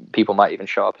 9:20. People might even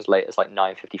show up as late as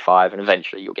 9:55, and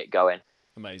eventually you'll get going.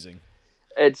 Amazing.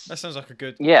 It's That sounds like a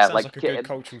good. yeah, Sounds like a good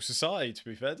cultural society. To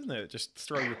be fair, doesn't it? Just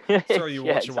throw your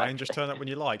yeah, watch away and just exactly. turn up when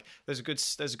you like. There's a good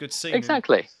scene in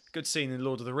Exactly.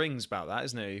 Lord of the Rings about that,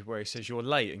 isn't it? Where he says you're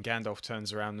late, and Gandalf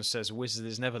turns around and says, "A wizard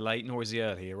is never late, nor is he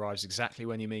early. He arrives exactly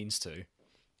when he means to."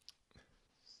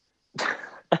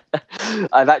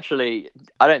 I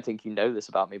don't think you know this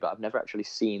about me, but I've never actually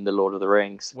seen The Lord of the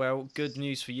Rings. Well, good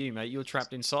news for you, mate. You're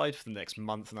trapped inside for the next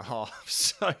month and a half.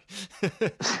 So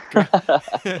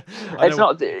I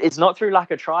know. It's not through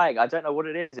lack of trying. I don't know what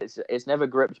it is. It's never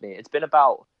gripped me. It's been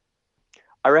about,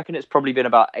 I reckon it's probably been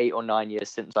about 8 or 9 years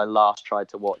since I last tried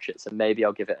to watch it. So maybe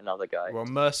I'll give it another go. Well,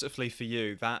 mercifully for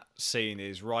you, that scene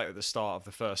is right at the start of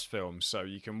the first film, so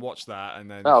you can watch that and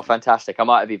then. Oh, fantastic! I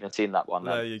might have even seen that one.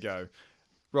 There you go.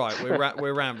 Right,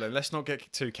 we're rambling. Let's not get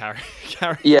too carried.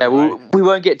 Yeah, away. we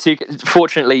won't get too.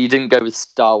 Fortunately, you didn't go with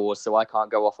Star Wars, so I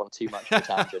can't go off on too much of a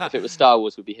tangent. If it was Star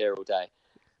Wars, we'd be here all day.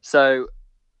 So,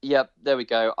 yep, there we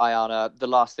go. Ayana. The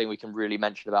last thing we can really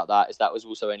mention about that is that was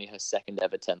also only her second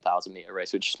ever 10,000 meter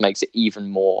race, which just makes it even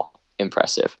more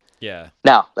impressive. Yeah.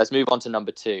 Now let's move on to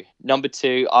number two. Number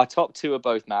two, our top two are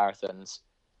both marathons,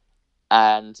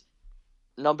 and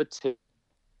number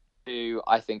two,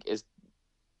 I think it's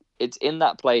in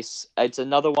that place. It's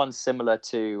another one similar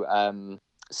to Catherine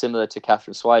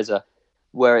Schweizer,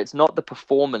 where it's not the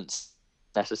performance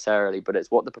necessarily, but it's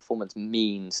what the performance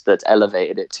means that's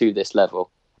elevated it to this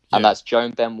level. Yeah. And that's Joan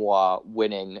Benoit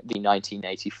winning the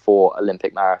 1984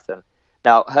 Olympic marathon.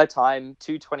 Now, her time,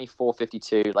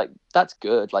 2:24:52, like, that's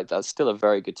good. Like, that's still a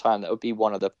very good time. That would be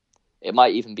it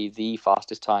might even be the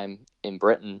fastest time in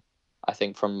Britain, I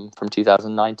think, from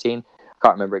 2019. I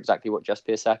can't remember exactly what Just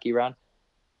Piasecki ran.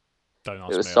 Don't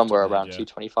ask it was me somewhere around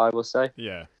 2:25 or so.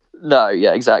 Yeah. No,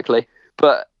 yeah, exactly.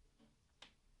 But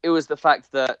it was the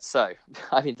fact that,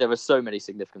 I mean, there were so many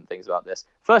significant things about this.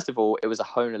 First of all, it was a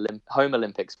home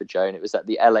Olympics for Joan. It was at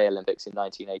the LA Olympics in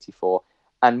 1984.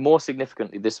 And more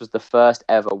significantly, this was the first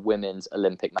ever women's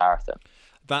Olympic marathon.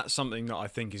 That's something that I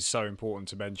think is so important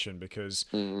to mention because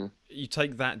you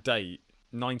take that date,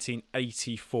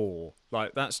 1984,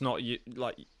 like, that's not,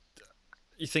 like...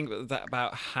 You think that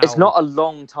about how... It's not a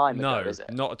long time ago, is it?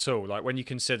 No, not at all. Like, when you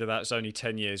consider that's only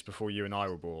 10 years before you and I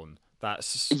were born,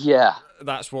 that's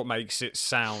what makes it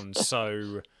sound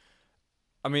so...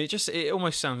 I mean, it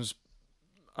almost sounds...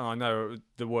 I know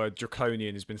the word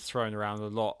draconian has been thrown around a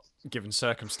lot given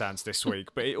circumstance this week,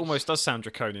 but it almost does sound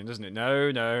draconian, doesn't it?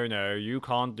 No, you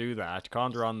can't do that. You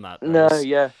can't run that race. No,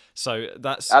 yeah. So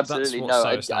that's absolutely what's so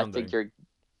astounding. I think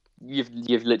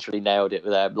you've literally nailed it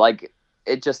there. Like,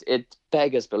 it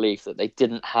beggars belief that they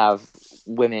didn't have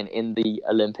women in the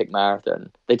Olympic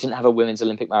marathon. They didn't have a women's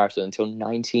Olympic marathon until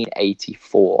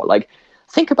 1984. Like,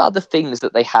 think about the things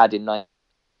that they had in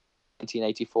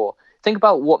 1984. Think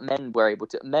about what men were able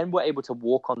to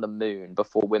walk on the moon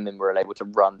before women were able to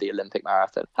run the Olympic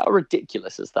marathon. How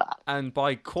ridiculous is that? And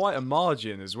by quite a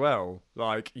margin as well.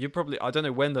 Like, you probably, I don't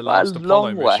know when the last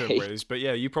Apollo mission was, but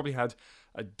yeah, you probably had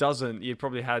a dozen. You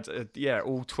probably had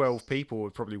all 12 people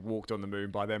had probably walked on the moon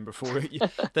by then. Before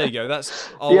there you go. That's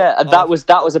and that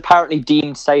was apparently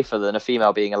deemed safer than a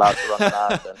female being allowed to run the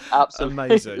marathon.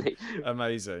 Absolutely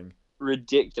amazing,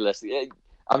 ridiculous.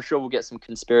 I'm sure we'll get some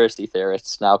conspiracy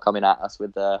theorists now coming at us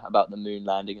with about the moon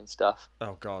landing and stuff.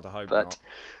 Oh God, I hope not.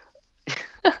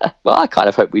 Well, I kind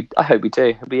of hope we do.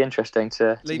 It'll be interesting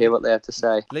to hear what they have to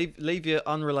say. Leave your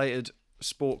unrelated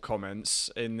sport comments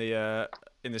in the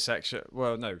section.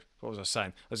 Well, no, what was I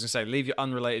saying? I was going to say leave your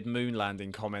unrelated moon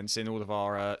landing comments in all of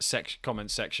our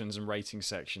comment sections and rating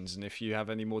sections. And if you have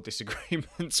any more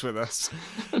disagreements with us,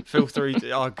 feel free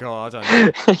to... Oh God, I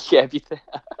don't know. Yeah,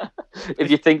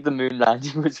 if you think the moon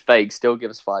landing was fake, still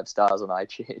give us 5 stars on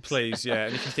iTunes. Please, yeah.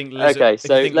 And if you think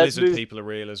lizard people are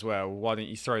real as well, why don't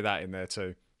you throw that in there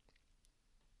too?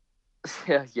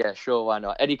 Yeah, sure, why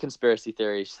not? Any conspiracy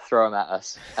theories, throw them at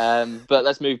us. But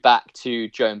let's move back to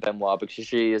Joan Benoit because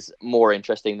she is more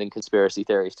interesting than conspiracy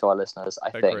theories to our listeners, I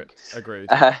think. Agreed.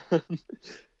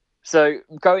 So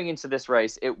going into this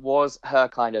race, it was her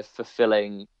kind of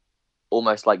fulfilling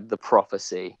almost like the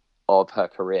prophecy of her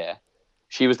career.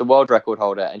 She was the world record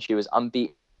holder and she was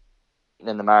unbeaten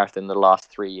in the marathon the last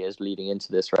 3 years leading into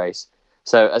this race.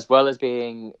 So as well as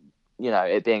being...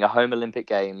 it being a home Olympic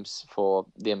Games for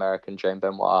the American Joan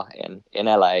Benoit in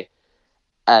LA,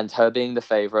 and her being the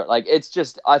favorite, like,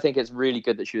 I think it's really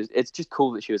good that it's just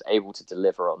cool that she was able to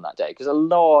deliver on that day, because a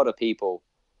lot of people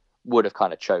would have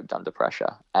kind of choked under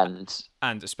pressure. And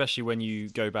especially when you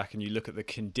go back and you look at the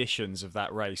conditions of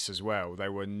that race as well, they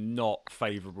were not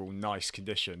favourable, nice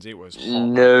conditions. It was hot.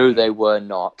 No, they were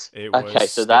not. It was okay,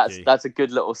 so sticky. that's a good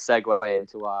little segue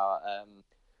into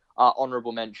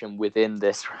honourable mention within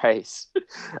this race,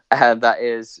 and that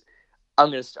is,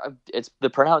 it's the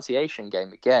pronunciation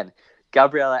game again.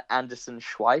 Gabriella Anderson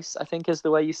Schweiss, I think is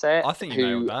the way you say it. I think you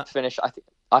nailed that. Finished.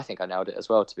 I think I nailed it as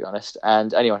well, to be honest.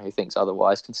 And anyone who thinks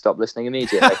otherwise can stop listening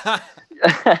immediately.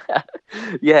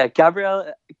 Yeah,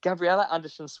 Gabriella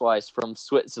Anderson Schweiss from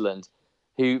Switzerland,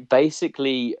 who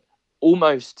basically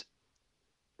almost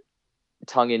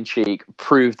tongue-in-cheek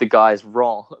proved the guys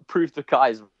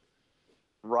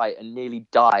right, and nearly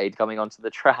died coming onto the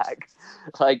track.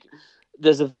 Like,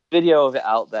 there's a video of it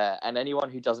out there, and anyone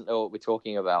who doesn't know what we're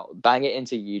talking about, bang it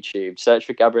into YouTube, search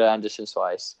for Gabriella Anderson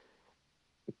Schweiss.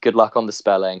 Good luck on the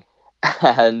spelling.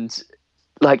 And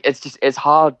like, it's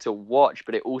hard to watch,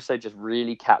 but it also just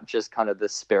really captures kind of the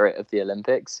spirit of the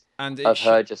Olympics, and of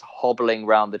her just hobbling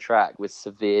around the track with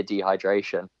severe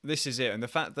dehydration. This is it. And the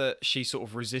fact that she sort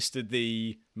of resisted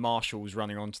the marshals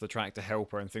running onto the track to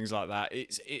help her and things like that,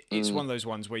 it's one of those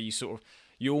ones where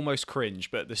you almost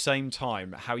cringe, but at the same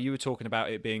time, how you were talking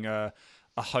about it being a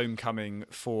homecoming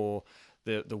for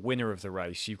the winner of the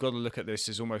race, you've got to look at this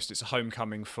as it's a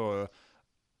homecoming for,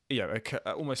 you know,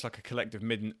 almost like a collective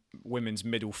women's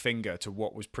middle finger to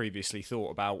what was previously thought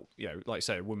about, you know, like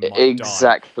say a woman might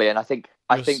exactly die. And I think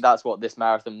that's what this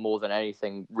marathon more than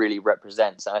anything really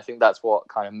represents, and I think that's what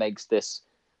kind of makes this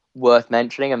worth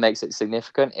mentioning and makes it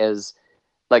significant, is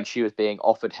like she was being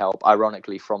offered help,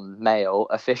 ironically, from male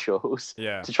officials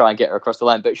to try and get her across the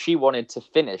line, but she wanted to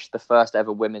finish the first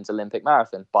ever women's Olympic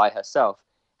marathon by herself.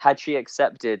 Had she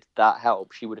accepted that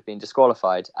help, she would have been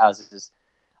disqualified,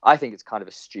 I think it's kind of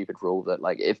a stupid rule that,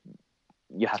 like, if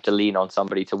you have to lean on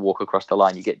somebody to walk across the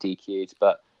line, you get DQ'd.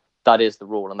 But that is the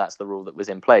rule, and that's the rule that was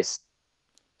in place.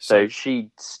 So she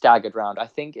staggered round. I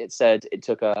think it said it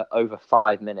took her over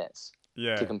 5 minutes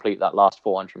to complete that last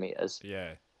 400 meters.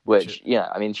 Yeah. Which,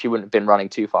 I mean, she wouldn't have been running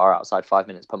too far outside 5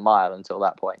 minutes per mile until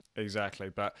that point. Exactly.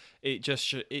 But it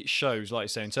just it shows, like I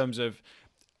say, in terms of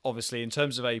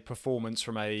a performance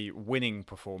from a winning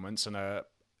performance and a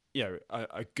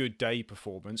good day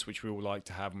performance, which we all like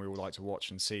to have and we all like to watch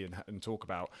and see and talk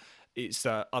about. It's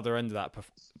the other end of that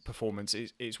performance.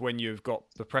 It's when you've got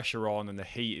the pressure on and the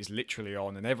heat is literally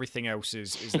on and everything else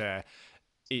is there.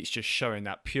 It's just showing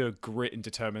that pure grit and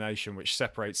determination which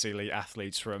separates elite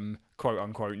athletes from quote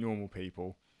unquote normal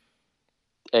people.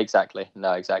 Exactly.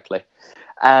 No, exactly.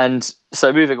 And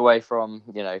so moving away from,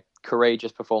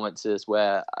 courageous performances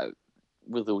where,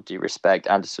 with all due respect,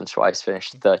 Anderson Schweiss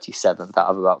finished 37th out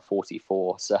of about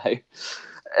 44. So it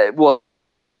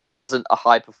wasn't a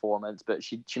high performance, but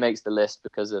she makes the list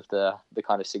because of the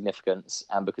kind of significance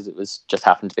and because it was just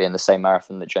happened to be in the same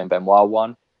marathon that Joan Benoit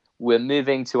won. We're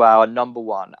moving to our number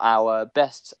one, our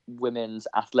best women's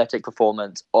athletic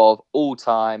performance of all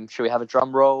time. Shall we have a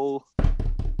drum roll?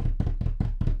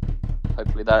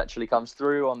 Hopefully that actually comes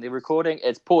through on the recording.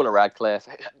 It's Paula Radcliffe.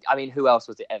 I mean, who else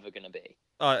was it ever going to be?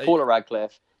 Paula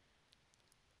Radcliffe,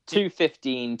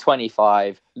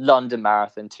 2:15:25, London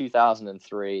Marathon,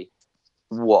 2003.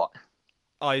 What?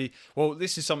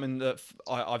 This is something that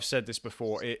I've said this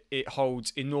before. It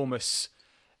holds enormous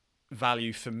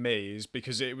value for me, is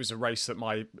because it was a race that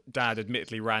my dad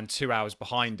admittedly ran 2 hours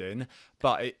behind in,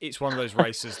 but it's one of those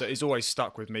races that is always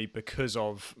stuck with me because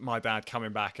of my dad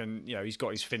coming back and he's got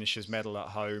his finisher's medal at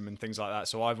home and things like that,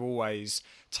 so I've always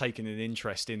taken an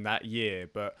interest in that year.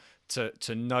 But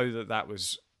to know that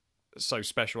was so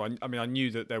special, I mean I knew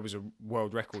that there was a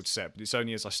world record set, but it's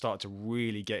only as I started to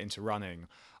really get into running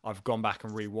I've gone back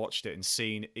and rewatched it and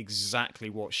seen exactly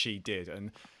what she did,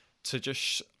 and to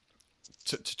just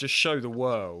show the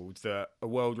world that a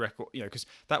world record, because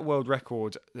that world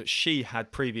record that she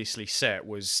had previously set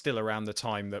was still around the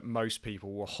time that most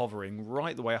people were hovering,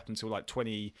 right the way up until right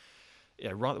the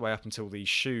way up until these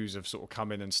shoes have sort of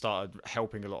come in and started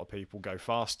helping a lot of people go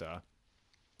faster.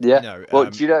 Yeah.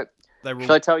 Well, do you know? Should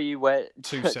I tell you where?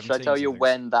 Should I tell you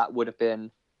when that would have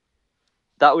been?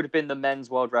 That would have been the men's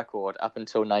world record up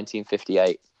until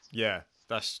 1958. Yeah,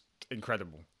 that's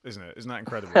incredible, isn't it? Isn't that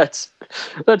incredible? That's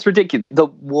ridiculous. The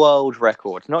world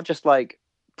record, not just like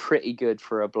pretty good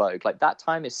for a bloke. Like, that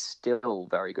time is still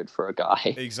very good for a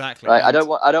guy. Exactly. Right? I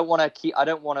don't want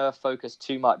to focus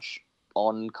too much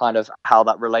on kind of how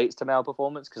that relates to male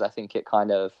performance, because I think it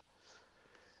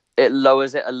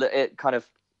lowers it a little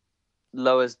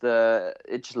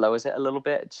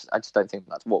bit. I just don't think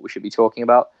that's what we should be talking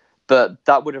about. But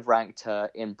that would have ranked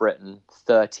her in Britain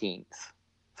 13th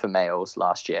for males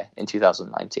last year in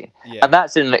 2019. Yeah. And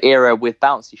that's in an era with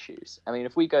bouncy shoes. I mean,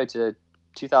 if we go to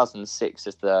 2006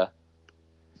 as the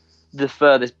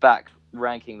furthest back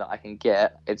ranking that I can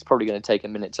get, it's probably going to take a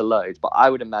minute to load, but I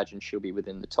would imagine she'll be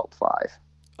within the top 5.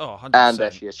 Oh, 100%. And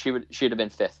there she is. She'd have been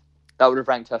 5th. That would have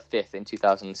ranked her 5th in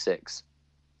 2006.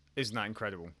 Isn't that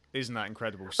incredible? Isn't that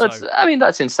incredible?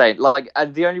 That's insane. Like,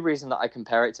 and the only reason that I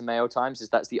compare it to Mayo times is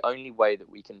that's the only way that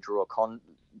we can draw kind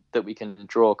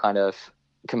of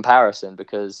comparison,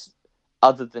 because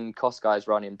other than Koskai's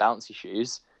run in bouncy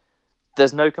shoes,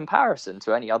 there's no comparison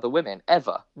to any other women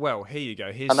ever. Well, here you go.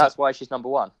 And that's why she's number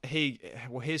one.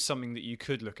 Here's something that you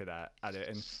could look at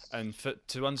it, and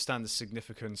to understand the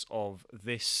significance of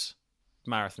this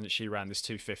marathon that she ran, this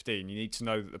 2:15, you need to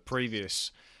know that the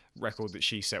previous record that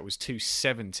she set was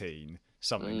 2:17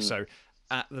 something. So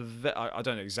at I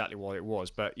don't know exactly what it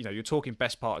was, but you're talking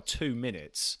best part of 2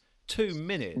 minutes. 2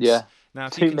 minutes. Yeah. Now,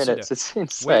 if 2 minutes, it's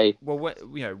insane.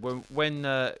 When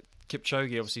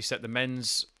Kipchoge obviously set the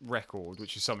men's record,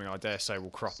 which is something I dare say will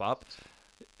crop up.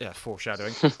 Yeah,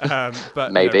 foreshadowing.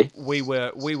 But maybe we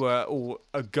were all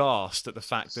aghast at the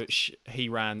fact that he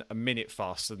ran a minute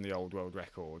faster than the old world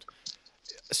record.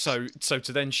 So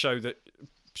to then show that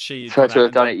she to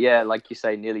have done it, like you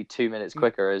say, nearly 2 minutes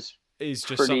quicker is just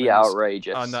pretty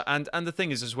outrageous. And the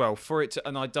thing is as well, for it to,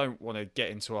 and I don't want to get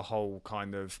into a whole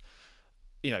kind of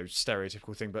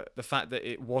stereotypical thing, but the fact that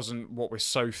it wasn't what we're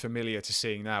so familiar to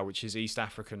seeing now, which is East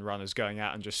African runners going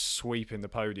out and just sweeping the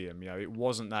podium. It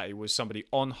wasn't that. It was somebody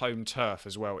on home turf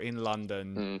as well in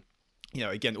London.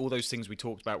 Again, all those things we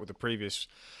talked about with the previous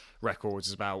records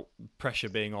is about pressure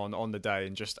being on the day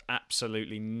and just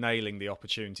absolutely nailing the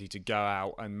opportunity to go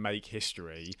out and make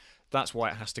history. That's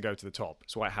why it has to go to the top.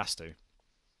 That's why it has to.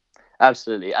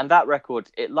 Absolutely. And that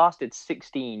record, it lasted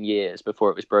 16 years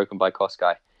before it was broken by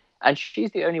Koskai. And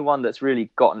she's the only one that's really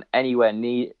gotten anywhere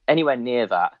near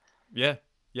that. Yeah.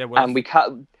 Well, and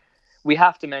we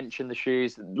have to mention the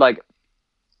shoes. Like,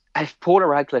 if Paula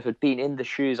Radcliffe had been in the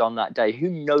shoes on that day, who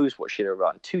knows what she'd have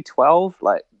run? 2:12?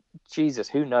 Like, Jesus,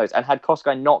 who knows? And had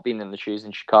Koskai not been in the shoes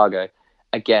in Chicago,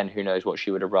 again, who knows what she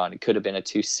would have run? It could have been a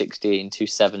 2:16,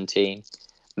 2:17.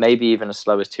 Maybe even as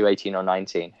slow as 2:18 or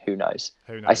 19. Who knows?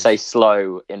 I say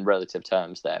slow in relative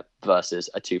terms there versus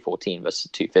a 2:14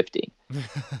 versus 2:15.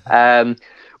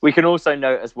 We can also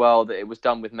note as well that it was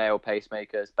done with male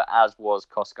pacemakers, but as was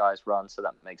Koskai's run, so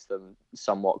that makes them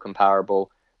somewhat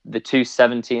comparable. The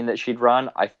 2:17 that she'd run,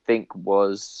 I think,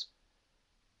 was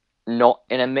not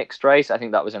in a mixed race. I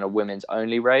think that was in a women's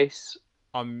only race.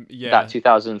 That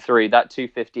 2003, that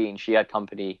 2:15, she had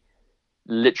company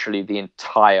literally the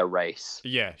entire race.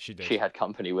 Yeah, she did. She had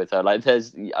company with her. Like,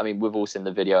 we've all seen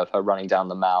the video of her running down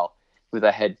the mall with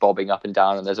her head bobbing up and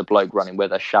down, and there's a bloke running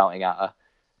with her shouting at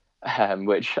her,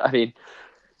 which,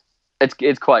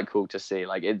 it's quite cool to see.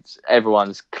 Like, it's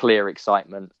everyone's clear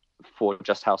excitement for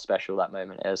just how special that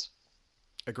moment is.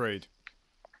 Agreed.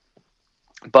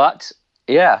 But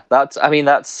yeah, that's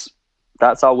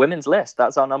our women's list.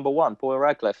 That's our number one, Paula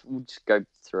Radcliffe. We'll just go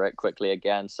through it quickly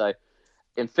again. So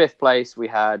in 5th place, we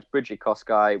had Bridget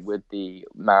Koskai with the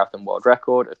marathon world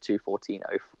record of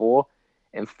 2:14.04.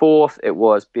 In 4th, it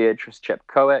was Beatrice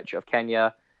Chepkoech of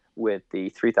Kenya with the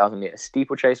 3,000 meter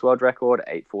steeplechase world record,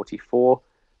 8:44.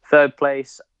 3rd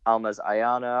place, Almaz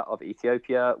Ayana of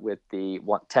Ethiopia with the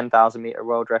 10,000 meter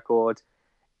world record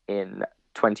in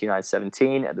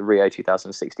 29:17 at the Rio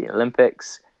 2016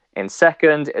 Olympics. In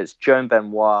 2nd, it's Joan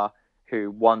Benoit, who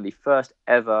won the first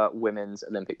ever women's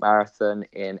Olympic marathon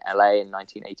in LA in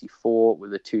 1984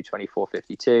 with a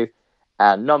 2:24.52.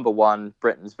 And number 1,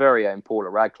 Britain's very own Paula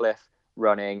Radcliffe,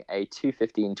 running a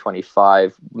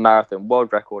 2:15.25 marathon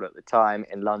world record at the time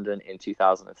in London in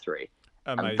 2003.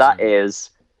 Amazing. And that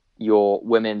is your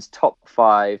women's top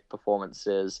 5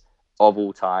 performances of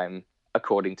all time,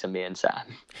 according to me and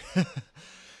Sam.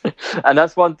 And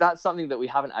that's something that we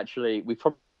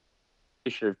probably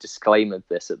should have disclaimed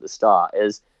this at the start,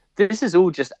 is this is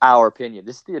all just our opinion.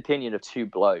 This is the opinion of 2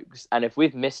 blokes. And if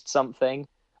we've missed something,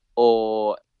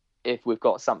 or if we've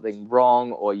got something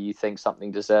wrong, or you think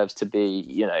something deserves to be,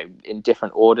 in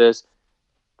different orders,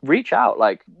 reach out,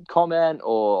 like comment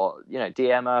or,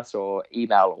 DM us or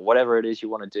email or whatever it is you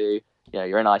want to do.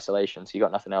 You're in isolation, so you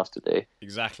got nothing else to do.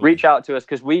 Exactly. Reach out to us,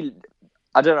 because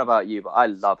I don't know about you, but I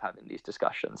love having these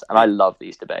discussions and I love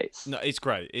these debates. No, it's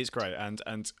great. It's great.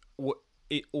 And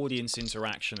audience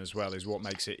interaction as well is what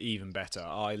makes it even better.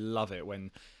 I love it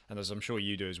when, and as I'm sure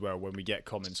you do as well, when we get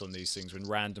comments on these things, when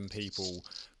random people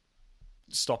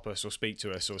stop us or speak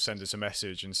to us or send us a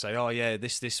message and say, oh yeah,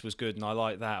 this was good and I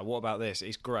like that. What about this?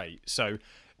 It's great. So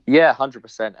yeah,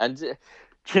 100%. And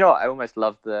you know what? I almost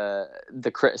love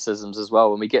the criticisms as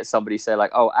well when we get somebody say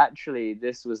like, oh, actually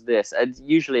this was this. And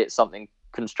usually it's something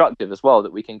constructive as well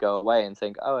that we can go away and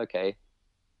think, oh, okay,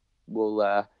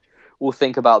 we'll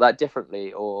think about that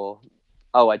differently, or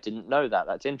oh, I didn't know that.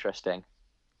 That's interesting.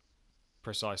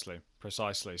 Precisely.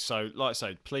 So, like I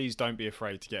say, please don't be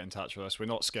afraid to get in touch with us. We're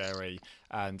not scary,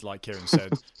 and like Kieran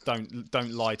said,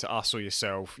 don't lie to us or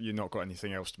yourself. You've not got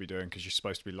anything else to be doing because you're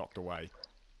supposed to be locked away.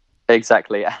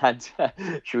 Exactly. And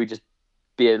should we just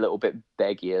be a little bit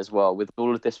beggy as well? With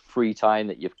all of this free time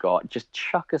that you've got, just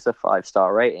chuck us a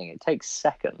 5-star rating. It takes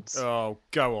seconds. Oh,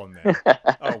 go on then.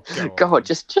 Oh, go on.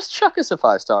 Just chuck us a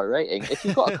 5-star rating. If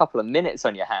you've got a couple of minutes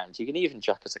on your hands, you can even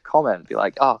chuck us a comment. Be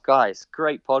like, oh, guys,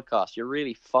 great podcast. You're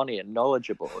really funny and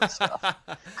knowledgeable and stuff.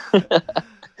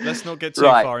 Let's not get too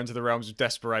far into the realms of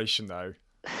desperation, though.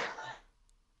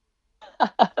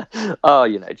 Oh,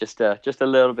 just a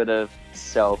little bit of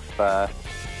self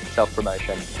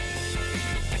promotion.